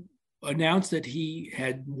he announced that he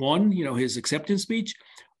had won, his acceptance speech?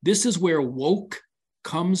 This is where woke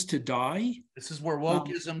comes to die. This is where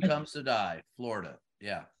wokeism comes to die. Florida.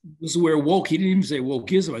 Yeah. This is where woke, he didn't even say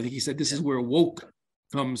wokeism. I think he said this is where woke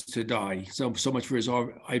comes to die. So much for his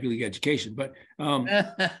Ivy League education. But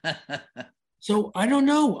so I don't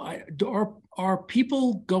know. Are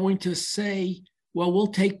people going to say, well, we'll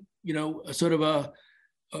take, a sort of a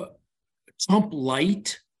Trump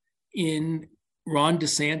light in Ron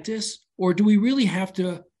DeSantis? Or do we really have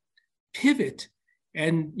to pivot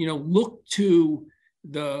and, look to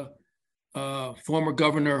the former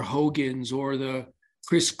Governor Hogan's or the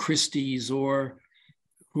Chris Christie's or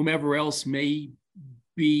whomever else may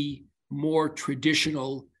be more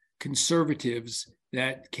traditional conservatives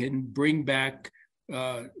that can bring back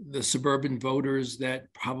the suburban voters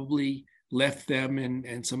that probably left them,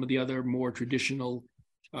 and some of the other more traditional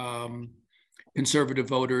conservative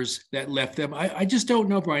voters that left them? I just don't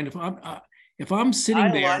know, Brian. If I'm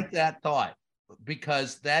sitting there, I like that thought,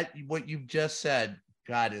 because what you've just said,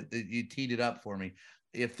 God, you teed it up for me.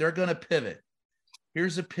 If they're going to pivot,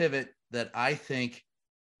 here's a pivot that I think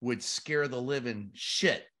would scare the living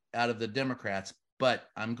shit out of the Democrats. But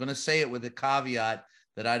I'm going to say it with a caveat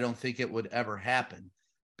that I don't think it would ever happen,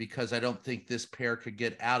 because I don't think this pair could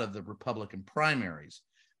get out of the Republican primaries.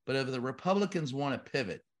 But if the Republicans want to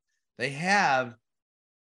pivot, they have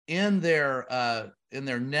in their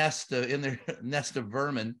nest of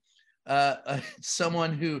vermin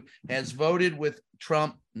someone who has voted with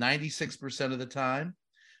Trump 96% of the time,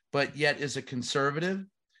 but yet is a conservative,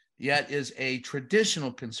 yet is a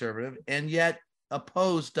traditional conservative, and yet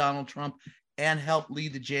opposed Donald Trump and helped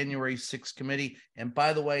lead the January 6th committee. And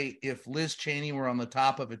by the way, if Liz Cheney were on the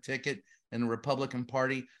top of a ticket in the Republican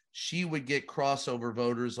Party, she would get crossover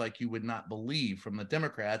voters like you would not believe from the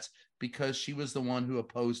Democrats, because she was the one who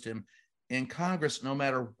opposed him in Congress. No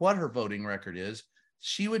matter what her voting record is,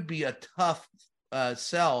 she would be a tough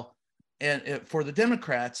sell and for the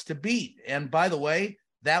Democrats to beat. And by the way,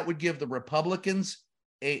 that would give the Republicans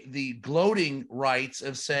the gloating rights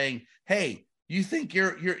of saying, hey, you think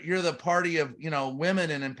you're the party of,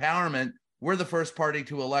 women and empowerment. We're the first party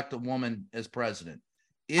to elect a woman as president.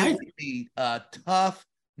 It would be a tough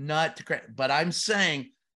nut to crack. But I'm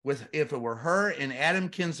saying if it were her and Adam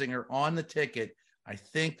Kinzinger on the ticket, I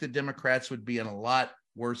think the Democrats would be in a lot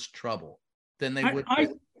worse trouble than they would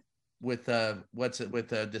with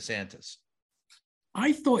DeSantis.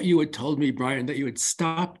 I thought you had told me, Brian, that you had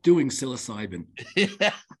stopped doing psilocybin.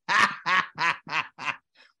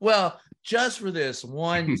 Well, just for this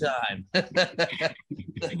one time. That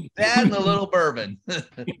and the little bourbon.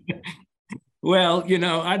 Well,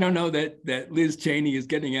 I don't know that Liz Cheney is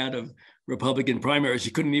getting out of Republican primaries.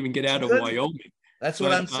 She couldn't even get out of Wyoming. That's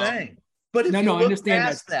what I'm saying. But if you look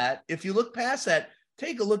past that, if you look past that,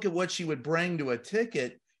 take a look at what she would bring to a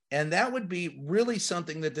ticket, and that would be really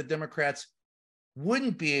something that the Democrats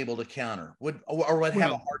wouldn't be able to counter, would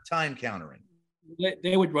have a hard time countering.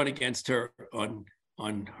 They would run against her on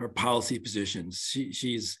her policy positions.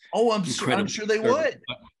 She's I'm sure they would.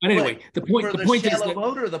 But anyway, the point is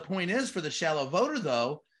the point is for the shallow voter,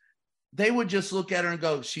 though, they would just look at her and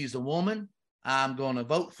go, she's a woman. I'm going to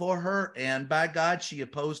vote for her. And by God, she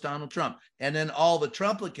opposed Donald Trump. And then all the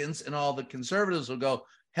Trumplicans and all the conservatives will go,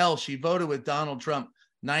 hell, she voted with Donald Trump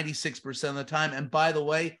 96% of the time. And by the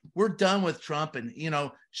way, we're done with Trump. And,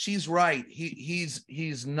 she's right.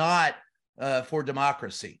 He's not for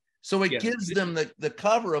democracy. So it gives them the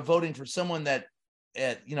cover of voting for someone that,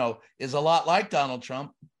 is a lot like Donald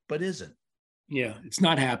Trump, but isn't. Yeah, it's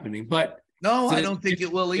not happening. But no, I don't think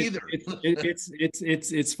it will either.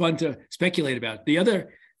 It's fun to speculate about. The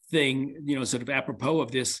other thing, sort of apropos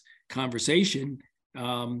of this conversation,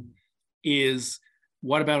 is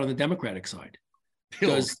what about on the Democratic side?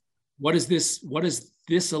 Because what is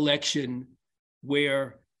this election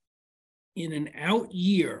where in an out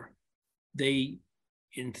year they,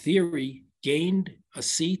 in theory, gained a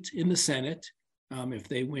seat in the Senate if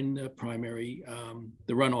they win the primary,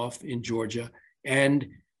 the runoff in Georgia, and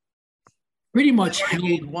pretty much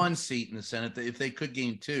held one seat in the Senate if they could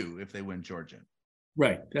gain two if they win Georgia.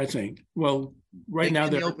 Right. That's saying. Well, right now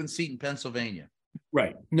they're open seat in Pennsylvania.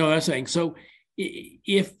 Right. No, that's saying. So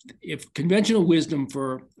if conventional wisdom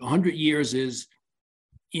for 100 years is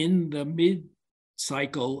in the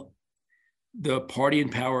mid-cycle, the party in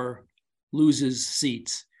power loses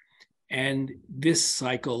seats, and this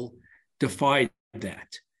cycle defied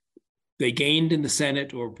that. They gained in the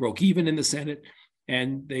Senate or broke even in the Senate,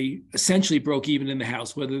 and they essentially broke even in the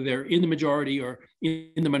House, whether they're in the majority or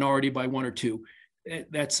in the minority by one or two.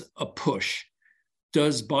 That's a push.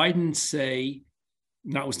 Does Biden say,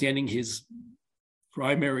 notwithstanding his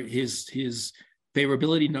primary, his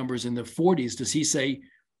favorability numbers in the 40s, does he say,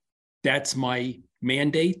 that's my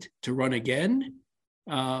mandate to run again?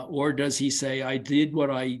 Or does he say, I did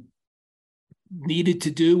what I needed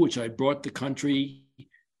to do, which I brought the country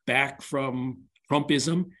back from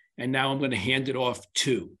Trumpism, and now I'm going to hand it off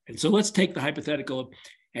to. And so let's take the hypothetical of,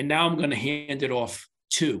 and now I'm going to hand it off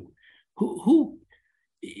to. Who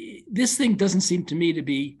this thing doesn't seem to me to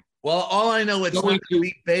be. Well, all I know, it's not going to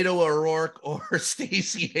be Beto O'Rourke or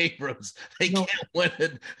Stacey Abrams. They can't win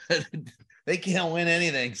it. They can't win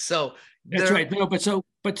anything. So that's right. No, but so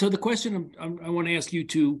the question I want to ask you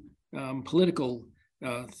two political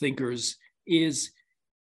thinkers is: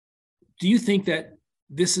 do you think that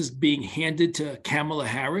this is being handed to Kamala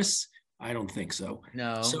Harris? I don't think so.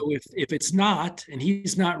 No. So if it's not, and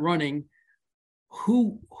he's not running,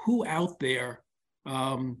 who out there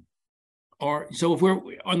are? So if we're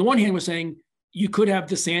on the one hand, we're saying you could have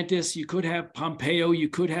DeSantis, you could have Pompeo, you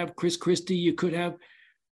could have Chris Christie, you could have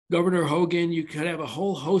Governor Hogan, you could have a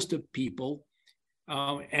whole host of people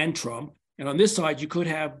and Trump. And on this side, you could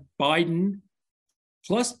have Biden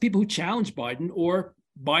plus people who challenge Biden, or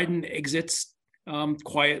Biden exits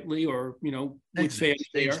quietly, or with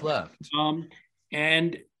fanfare. Left.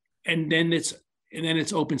 And then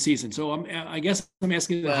it's open season. So I guess I'm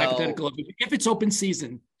asking the hypothetical of, if it's open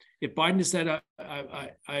season, if Biden has said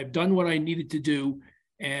I've done what I needed to do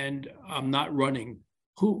and I'm not running,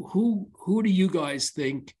 who do you guys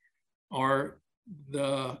think are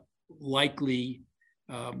the likely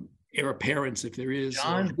heir apparents, if there is?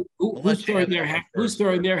 John, who's throwing their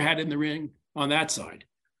hat in the ring on that side?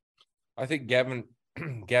 I think Gavin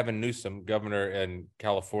Newsom, governor in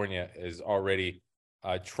California, is already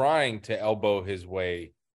trying to elbow his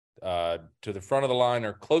way to the front of the line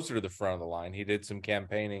or closer to the front of the line. He did some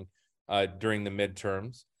campaigning during the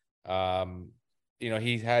midterms.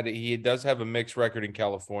 He does have a mixed record in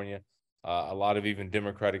California. A lot of even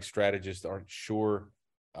Democratic strategists aren't sure.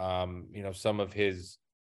 Some of his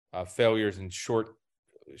failures and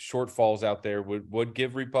shortfalls out there would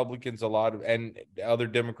give Republicans and other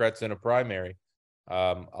Democrats in a primary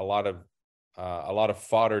a lot of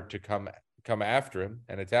fodder to come after him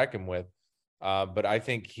and attack him with. But I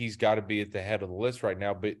think he's got to be at the head of the list right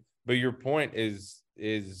now. But your point is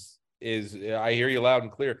I hear you loud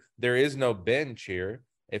and clear. There is no bench here.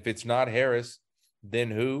 If it's not Harris, then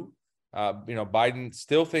who? Biden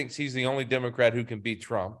still thinks he's the only Democrat who can beat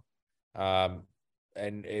Trump.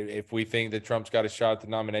 And if we think that Trump's got a shot at the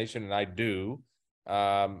nomination, and I do,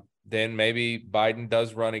 then maybe Biden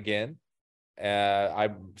does run again.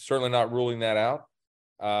 I'm certainly not ruling that out.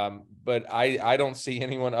 But I don't see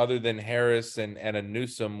anyone other than Harris and a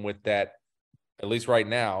Newsom with that, at least right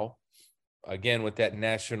now, again, with that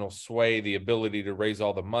national sway, the ability to raise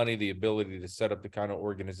all the money, the ability to set up the kind of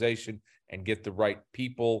organization and get the right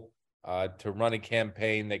people to run a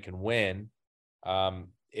campaign that can win.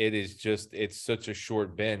 It's such a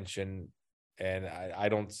short bench, and I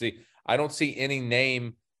don't see any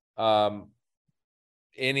name coming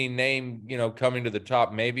to the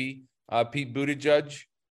top. Maybe Pete Buttigieg,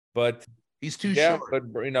 but he's too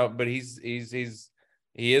short. But he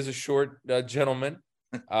is a short gentleman.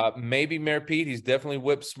 Maybe Mayor Pete. He's definitely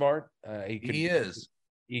whip smart.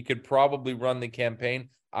 He could probably run the campaign.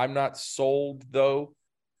 I'm not sold though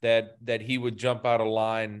that he would jump out of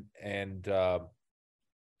line, and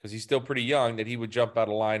because he's still pretty young, that he would jump out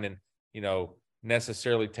of line and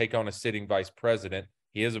necessarily take on a sitting vice president.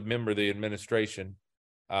 He is a member of the administration.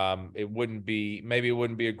 It wouldn't be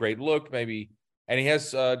a great look. Maybe, and he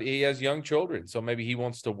has young children, so maybe he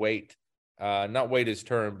wants to wait, not wait his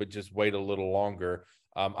turn, but just wait a little longer.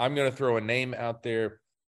 I'm going to throw a name out there,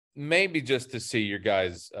 maybe just to see your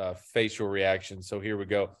guys' facial reaction. So here we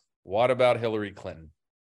go. What about Hillary Clinton?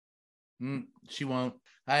 She won't.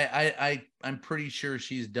 I'm pretty sure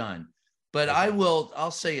she's done. But okay.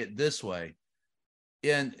 I'll say it this way.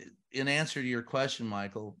 In answer to your question,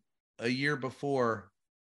 Michael, a year before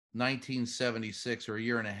 1976, or a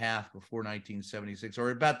year and a half before 1976,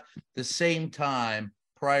 or about the same time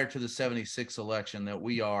prior to the 76 election that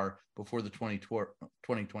we are before the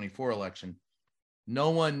 2024 election,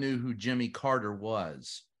 no one knew who Jimmy Carter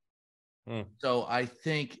was. So I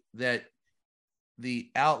think that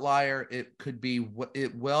the outlier, it could be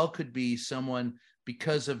someone,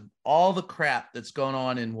 because of all the crap that's gone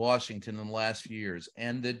on in Washington in the last few years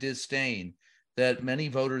and the disdain that many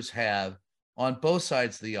voters have on both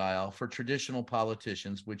sides of the aisle for traditional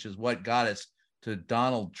politicians, which is what got us to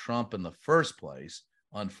Donald Trump in the first place,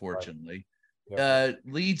 unfortunately,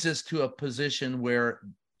 leads us to a position where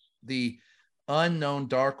the unknown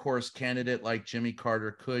dark horse candidate like Jimmy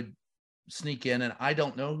Carter could sneak in, and I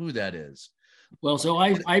don't know who that is. Well, so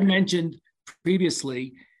I mentioned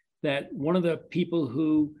previously that one of the people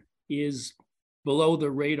who is below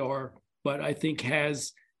the radar, but I think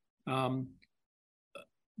has the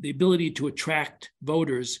ability to attract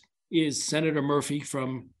voters, is Senator Murphy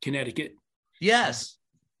from Connecticut. Yes,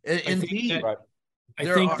 indeed. I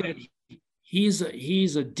think that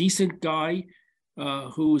he's a decent guy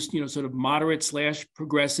who's sort of moderate /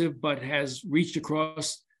 progressive, but has reached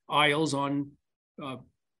across aisles on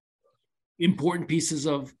important pieces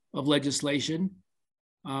of legislation.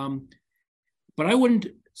 But I wouldn't.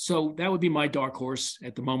 So that would be my dark horse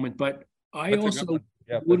at the moment. But I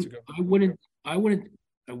wouldn't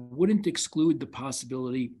exclude the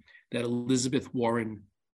possibility that Elizabeth Warren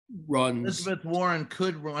runs. Elizabeth Warren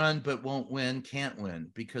could run, but won't win, can't win,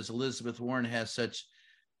 because Elizabeth Warren has such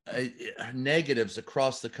negatives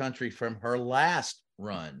across the country from her last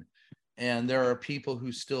run. And there are people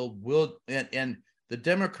who still will, and the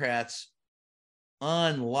Democrats,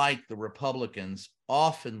 unlike the Republicans,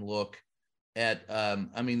 often look at,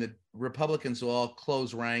 the Republicans will all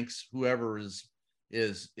close ranks, whoever is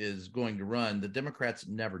going to run. The Democrats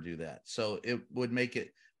never do that. So it would make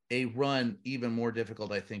it a run even more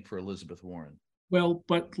difficult, I think, for Elizabeth Warren. Well,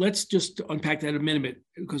 but let's just unpack that a minute,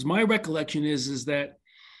 because my recollection is that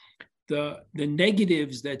the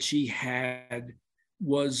negatives that she had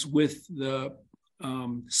was with the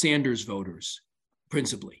Sanders voters,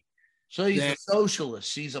 principally. So she's a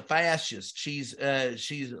socialist. She's a fascist. She's a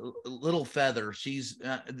little feather. She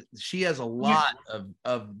has a lot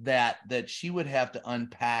of that she would have to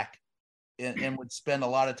unpack, and would spend a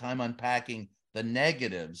lot of time unpacking the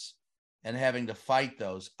negatives and having to fight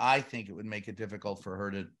those. I think it would make it difficult for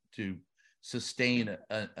her to sustain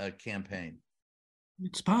a campaign.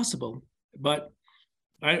 It's possible, but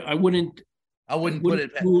I wouldn't put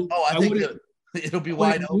it. I think it'll be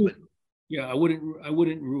wide open. Yeah, I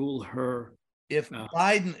wouldn't rule her. If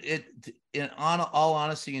Biden, in all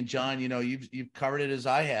honesty, and John, you've covered it as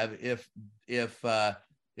I have. If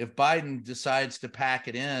Biden decides to pack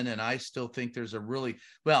it in, and I still think there's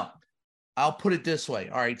I'll put it this way.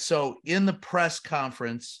 All right, so in the press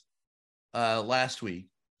conference last week,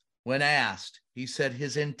 when asked, he said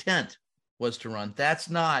his intent was to run. That's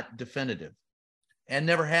not definitive, and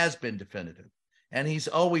never has been definitive. And he's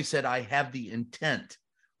always said, I have the intent.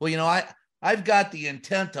 Well, you know, I've got the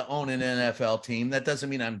intent to own an NFL team. That doesn't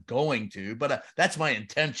mean I'm going to, but that's my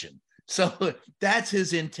intention. So that's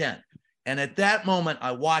his intent. And at that moment,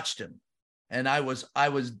 I watched him, and I was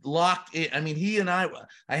locked in. I mean, he and I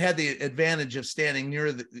had the advantage of standing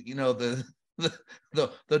near the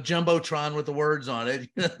jumbotron with the words on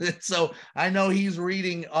it. So I know he's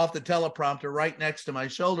reading off the teleprompter right next to my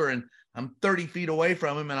shoulder, and I'm 30 feet away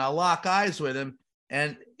from him, and I lock eyes with him.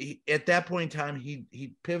 And at that point in time,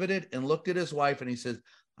 he pivoted and looked at his wife, and he says,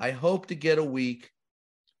 I hope to get a week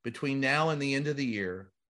between now and the end of the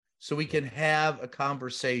year so we can have a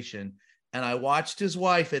conversation. And I watched his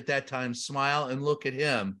wife at that time smile and look at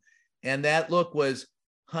him. And that look was,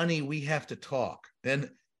 honey, we have to talk. And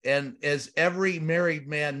as every married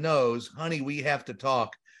man knows, honey, we have to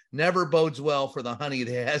talk never bodes well for the honey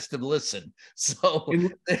that has to listen. So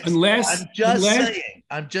I'm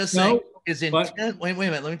just saying his intent, wait a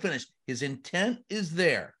minute, let me finish. His intent is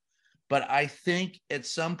there. But I think at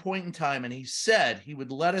some point in time, and he said he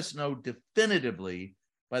would let us know definitively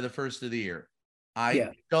by the first of the year. I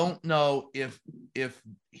don't know if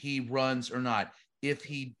he runs or not. If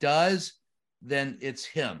he does, then it's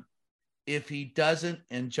him. If he doesn't,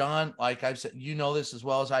 and John, like I've said, you know this as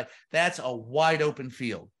well as I, that's a wide open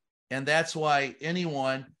field. And that's why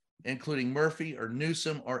anyone, including Murphy or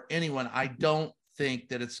Newsom or anyone, I don't think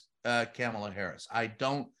that it's Kamala Harris. I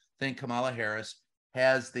don't think Kamala Harris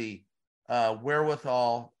has the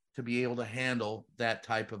wherewithal to be able to handle that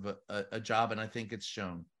type of a job, and I think it's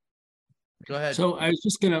shown. Go ahead. So I was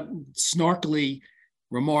just going to snarkily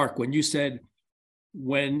remark when you said,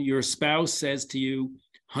 when your spouse says to you,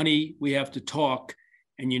 honey, we have to talk,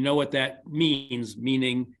 and you know what that means,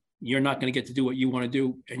 meaning you're not going to get to do what you want to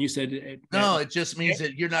do. And you said, no, it just means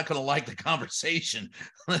that you're not going to like the conversation.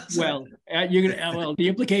 Well, the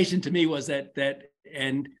implication to me was that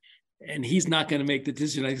and he's not going to make the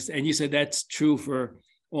decision. And you said that's true for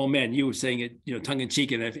all men. You were saying it, tongue in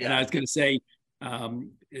cheek. And I was going to say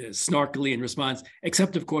snarkily in response,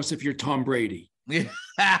 except of course, if you're Tom Brady.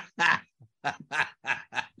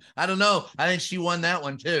 I don't know. I think she won that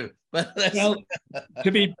one too. But well,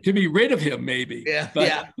 to be rid of him, maybe.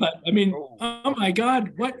 But I mean, oh my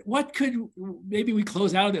God, what could, maybe we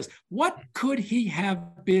close out of this. What could he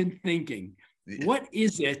have been thinking? What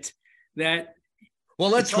is it that? Well,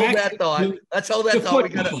 let's hold that thought.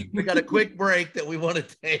 We got a quick break that we want to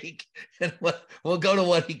take, and we'll go to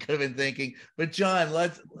what he could have been thinking. But John,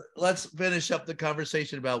 let's finish up the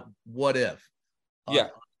conversation about what if.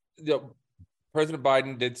 President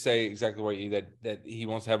Biden did say exactly what that he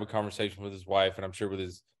wants to have a conversation with his wife, and I'm sure with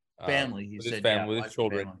his family, with his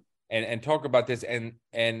children, and talk about this and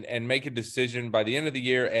make a decision by the end of the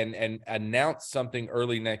year and announce something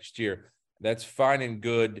early next year. That's fine and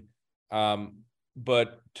good.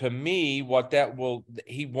 But to me,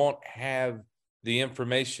 he won't have the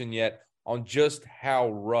information yet on just how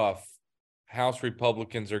rough House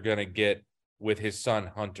Republicans are going to get with his son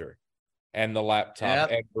Hunter, and the laptop,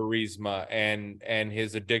 and Burisma, and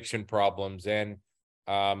his addiction problems, and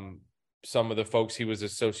some of the folks he was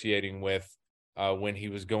associating with when he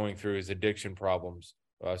was going through his addiction problems,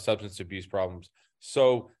 substance abuse problems.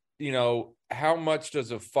 So, how much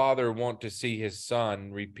does a father want to see his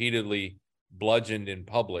son repeatedly bludgeoned in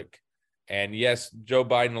public? And yes, Joe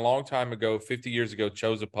Biden, a long time ago, 50 years ago,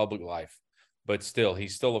 chose a public life, but still,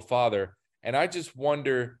 he's still a father. And I just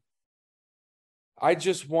wonder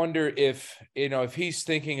if, if he's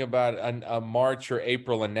thinking about a March or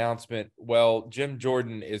April announcement. Well, Jim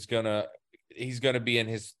Jordan he's going to be in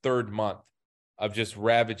his third month of just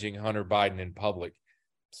ravaging Hunter Biden in public.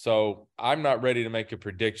 So I'm not ready to make a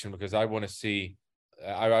prediction because I want to see,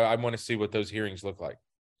 I want to see what those hearings look like.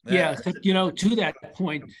 Yeah. To that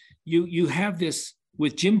point, you have this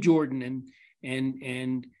with Jim Jordan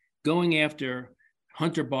and going after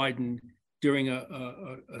Hunter Biden during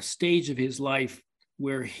a stage of his life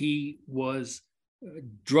where he was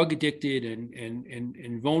drug addicted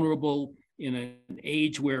and vulnerable in an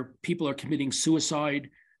age where people are committing suicide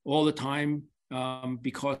all the time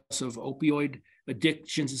because of opioid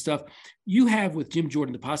addictions and stuff. You have with Jim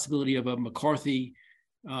Jordan the possibility of a McCarthy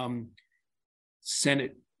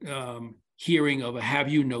Senate hearing of a have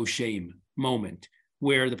you no shame moment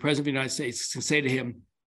where the president of the United States can say to him,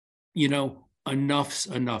 enough's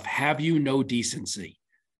enough. Have you no decency?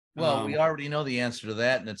 Well, we already know the answer to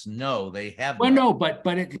that, and it's no. They have. Well, no, but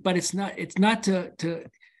it's not. It's not to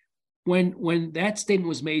when that statement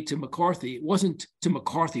was made to McCarthy. It wasn't to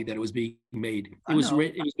McCarthy that it was being made. It was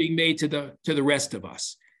being made to the rest of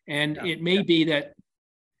us. And it may be that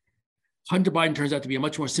Hunter Biden turns out to be a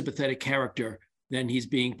much more sympathetic character than he's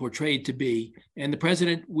being portrayed to be. And the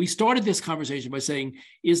president, we started this conversation by saying,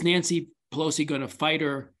 is Nancy Pelosi going to fight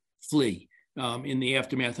or flee in the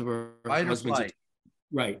aftermath of her husband's attack?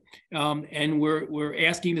 Right. And we're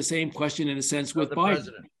asking the same question in a sense with Biden.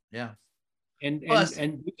 President. Yeah. And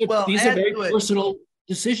these are very personal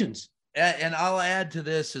decisions. And I'll add to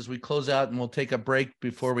this as we close out, and we'll take a break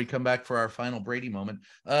before we come back for our final Brady moment.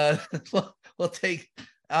 I'll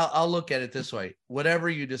look at it this way. Whatever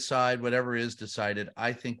you decide, whatever is decided,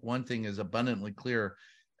 I think one thing is abundantly clear.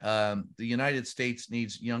 The United States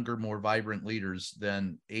needs younger, more vibrant leaders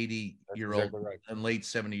than 80-year-old exactly right. and late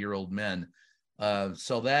 70-year-old men.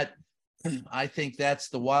 So that, I think that's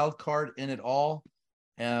the wild card in it all.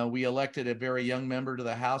 We elected a very young member to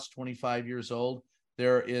the House, 25 years old.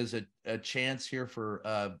 There is a chance here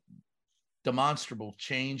for demonstrable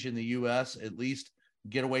change in the U.S., at least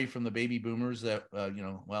get away from the baby boomers that,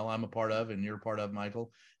 I'm a part of and you're part of,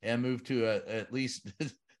 Michael, and move to at least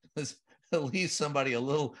somebody a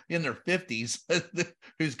little in their 50s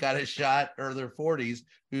who's got a shot, or their 40s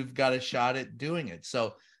who've got a shot at doing it.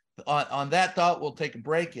 So on that thought, we'll take a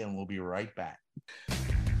break and we'll be right back.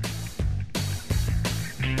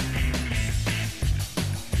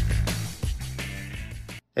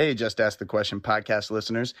 Hey, Just Ask the Question podcast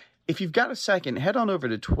listeners. If you've got a second, head on over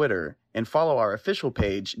to Twitter and follow our official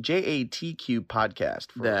page, JATQ Podcast.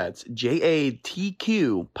 That's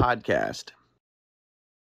JATQ Podcast.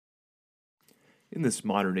 In this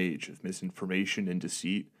modern age of misinformation and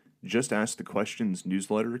deceit, Just Ask the Questions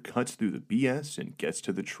newsletter cuts through the BS and gets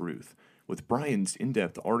to the truth, with Brian's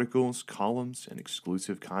in-depth articles, columns, and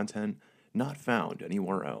exclusive content not found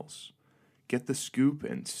anywhere else. Get the scoop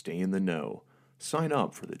and stay in the know. Sign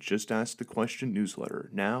up for the Just Ask the Question newsletter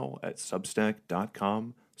now at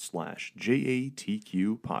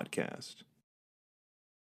substack.com/JATQ podcast.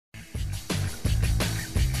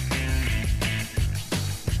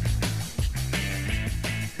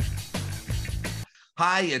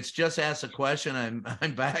 Hi, it's Just Ask a Question.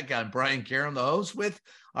 I'm back. I'm Brian Karam, the host, with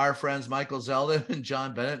our friends Michael Zeldin and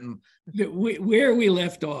John Bennett. And where we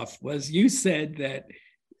left off was, you said that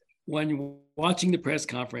when watching the press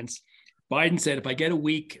conference, Biden said, if I get a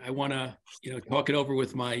week, I want to, talk it over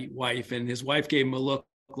with my wife. And his wife gave him a look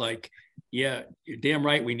like, yeah, you're damn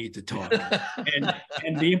right we need to talk.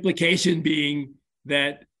 and the implication being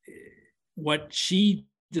that what she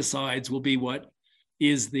decides will be what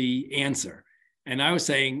is the answer. And I was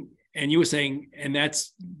saying, and you were saying, and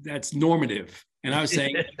that's normative. And I was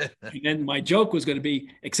saying, and then my joke was going to be,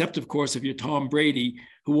 except of course, if you're Tom Brady,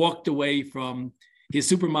 who walked away from his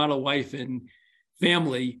supermodel wife and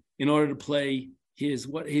family in order to play he's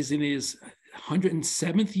in his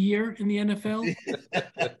 107th year in the NFL.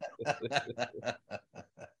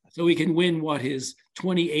 So he can win his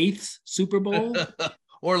 28th Super Bowl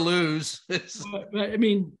or lose. I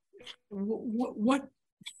mean, what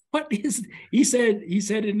is, he said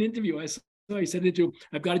in an interview, he said it to,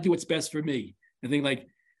 I've got to do what's best for me. I think, like,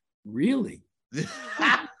 really? Really?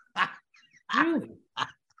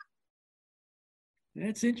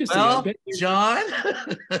 That's interesting. Well, John,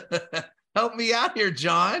 help me out here,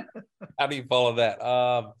 John. How do you follow that?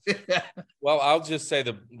 Well, I'll just say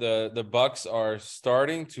the Bucks are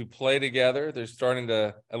starting to play together. They're starting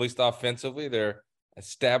to, at least offensively, they're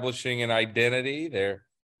establishing an identity.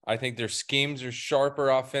 I think their schemes are sharper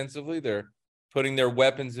offensively. They're putting their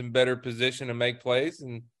weapons in better position to make plays,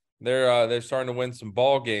 and they're starting to win some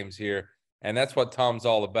ball games here. And that's what Tom's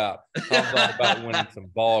all about. Tom's all about winning some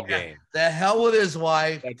ball games. The hell with his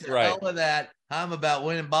wife. That's the right. Hell with that. I'm about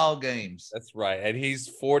winning ball games. That's right. And he's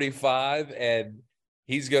 45, and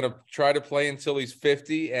he's going to try to play until he's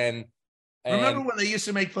 50. And remember when they used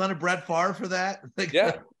to make fun of Brett Favre for that?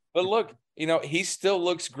 Yeah. But look, he still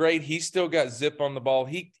looks great. He's still got zip on the ball.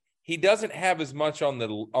 He doesn't have as much on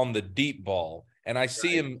the deep ball, and I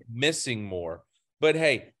see him missing more. But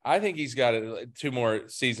hey, I think he's got 2 more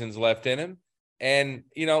seasons left in him. And,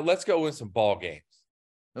 let's go win some ball games.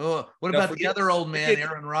 Oh, what about the other old man,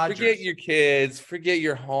 Aaron Rodgers? Forget your kids. Forget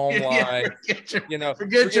your home life.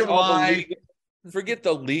 Forget your wife. Forget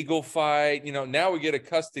the legal fight. Now we get a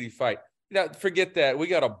custody fight. Forget that. We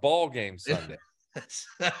got a ball game Sunday.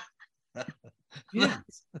 Yeah.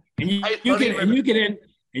 And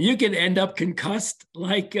you can end up concussed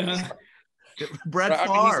like Brett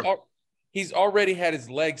Favre. He's already had his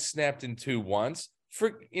leg snapped in 2 once.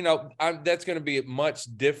 That's going to be a much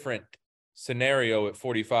different scenario at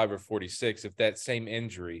 45 or 46 if that same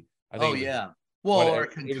injury. I think it was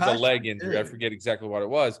a leg injury. I forget exactly what it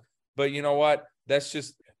was. But you know what? That's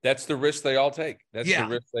the risk they all take. That's the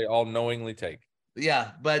risk they all knowingly take.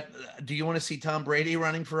 Yeah, but do you want to see Tom Brady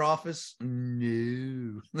running for office?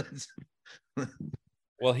 No.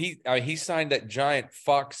 Well, he signed that giant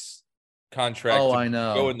Fox contract Oh, to I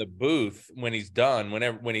know. go in the booth when he's done,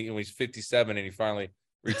 when he's 57 and he finally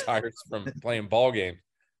retires from playing ball games.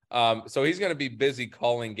 So he's going to be busy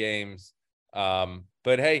calling games.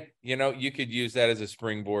 But hey, you could use that as a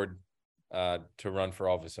springboard to run for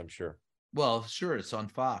office, I'm sure. Well, sure, it's on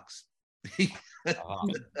Fox.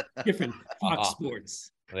 Different Fox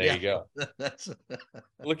Sports. There you go.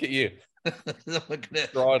 Look at you. Looking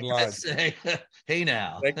at drawing lines. Hey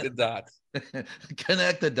now. Connect the dots.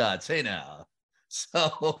 Connect the dots. Hey now.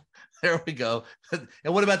 So there we go.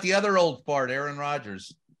 And what about the other old fart, Aaron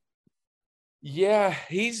Rodgers? Yeah,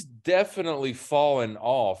 he's definitely fallen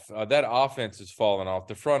off. That offense has fallen off.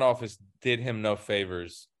 The front office did him no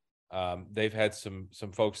favors. They've had some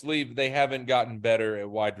folks leave. They haven't gotten better at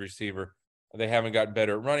wide receiver. They haven't gotten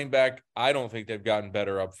better at running back. I don't think they've gotten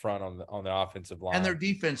better up front on the offensive line. And their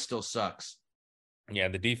defense still sucks. Yeah,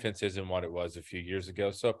 the defense isn't what it was a few years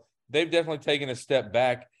ago. So they've definitely taken a step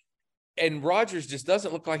back. And Rodgers just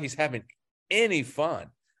doesn't look like he's having any fun.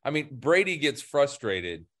 I mean, Brady gets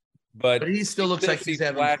frustrated, but he still looks like he's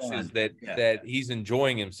having fun. That he's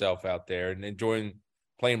enjoying himself out there and enjoying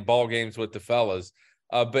playing ball games with the fellas.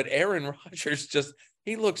 But Aaron Rodgers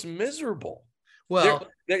he looks miserable. Well,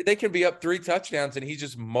 they can be up 3 touchdowns and he's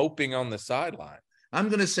just moping on the sideline. I'm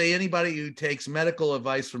going to say anybody who takes medical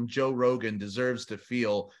advice from Joe Rogan deserves to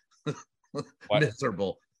feel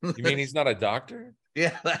miserable. You mean he's not a doctor?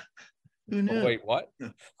 Yeah. Who knew? Oh, wait, what?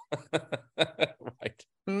 Right.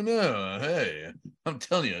 Who knew? Hey, I'm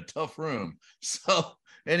telling you, a tough room. So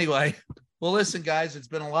anyway, well, listen, guys, it's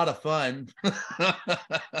been a lot of fun.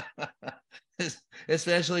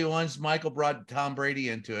 Especially once Michael brought Tom Brady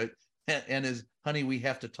into it and his honey, we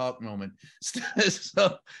have to talk moment.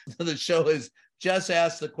 So the show is Just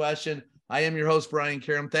Ask the Question. I am your host, Brian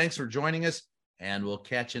Karam. Thanks for joining us, and we'll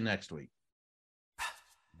catch you next week.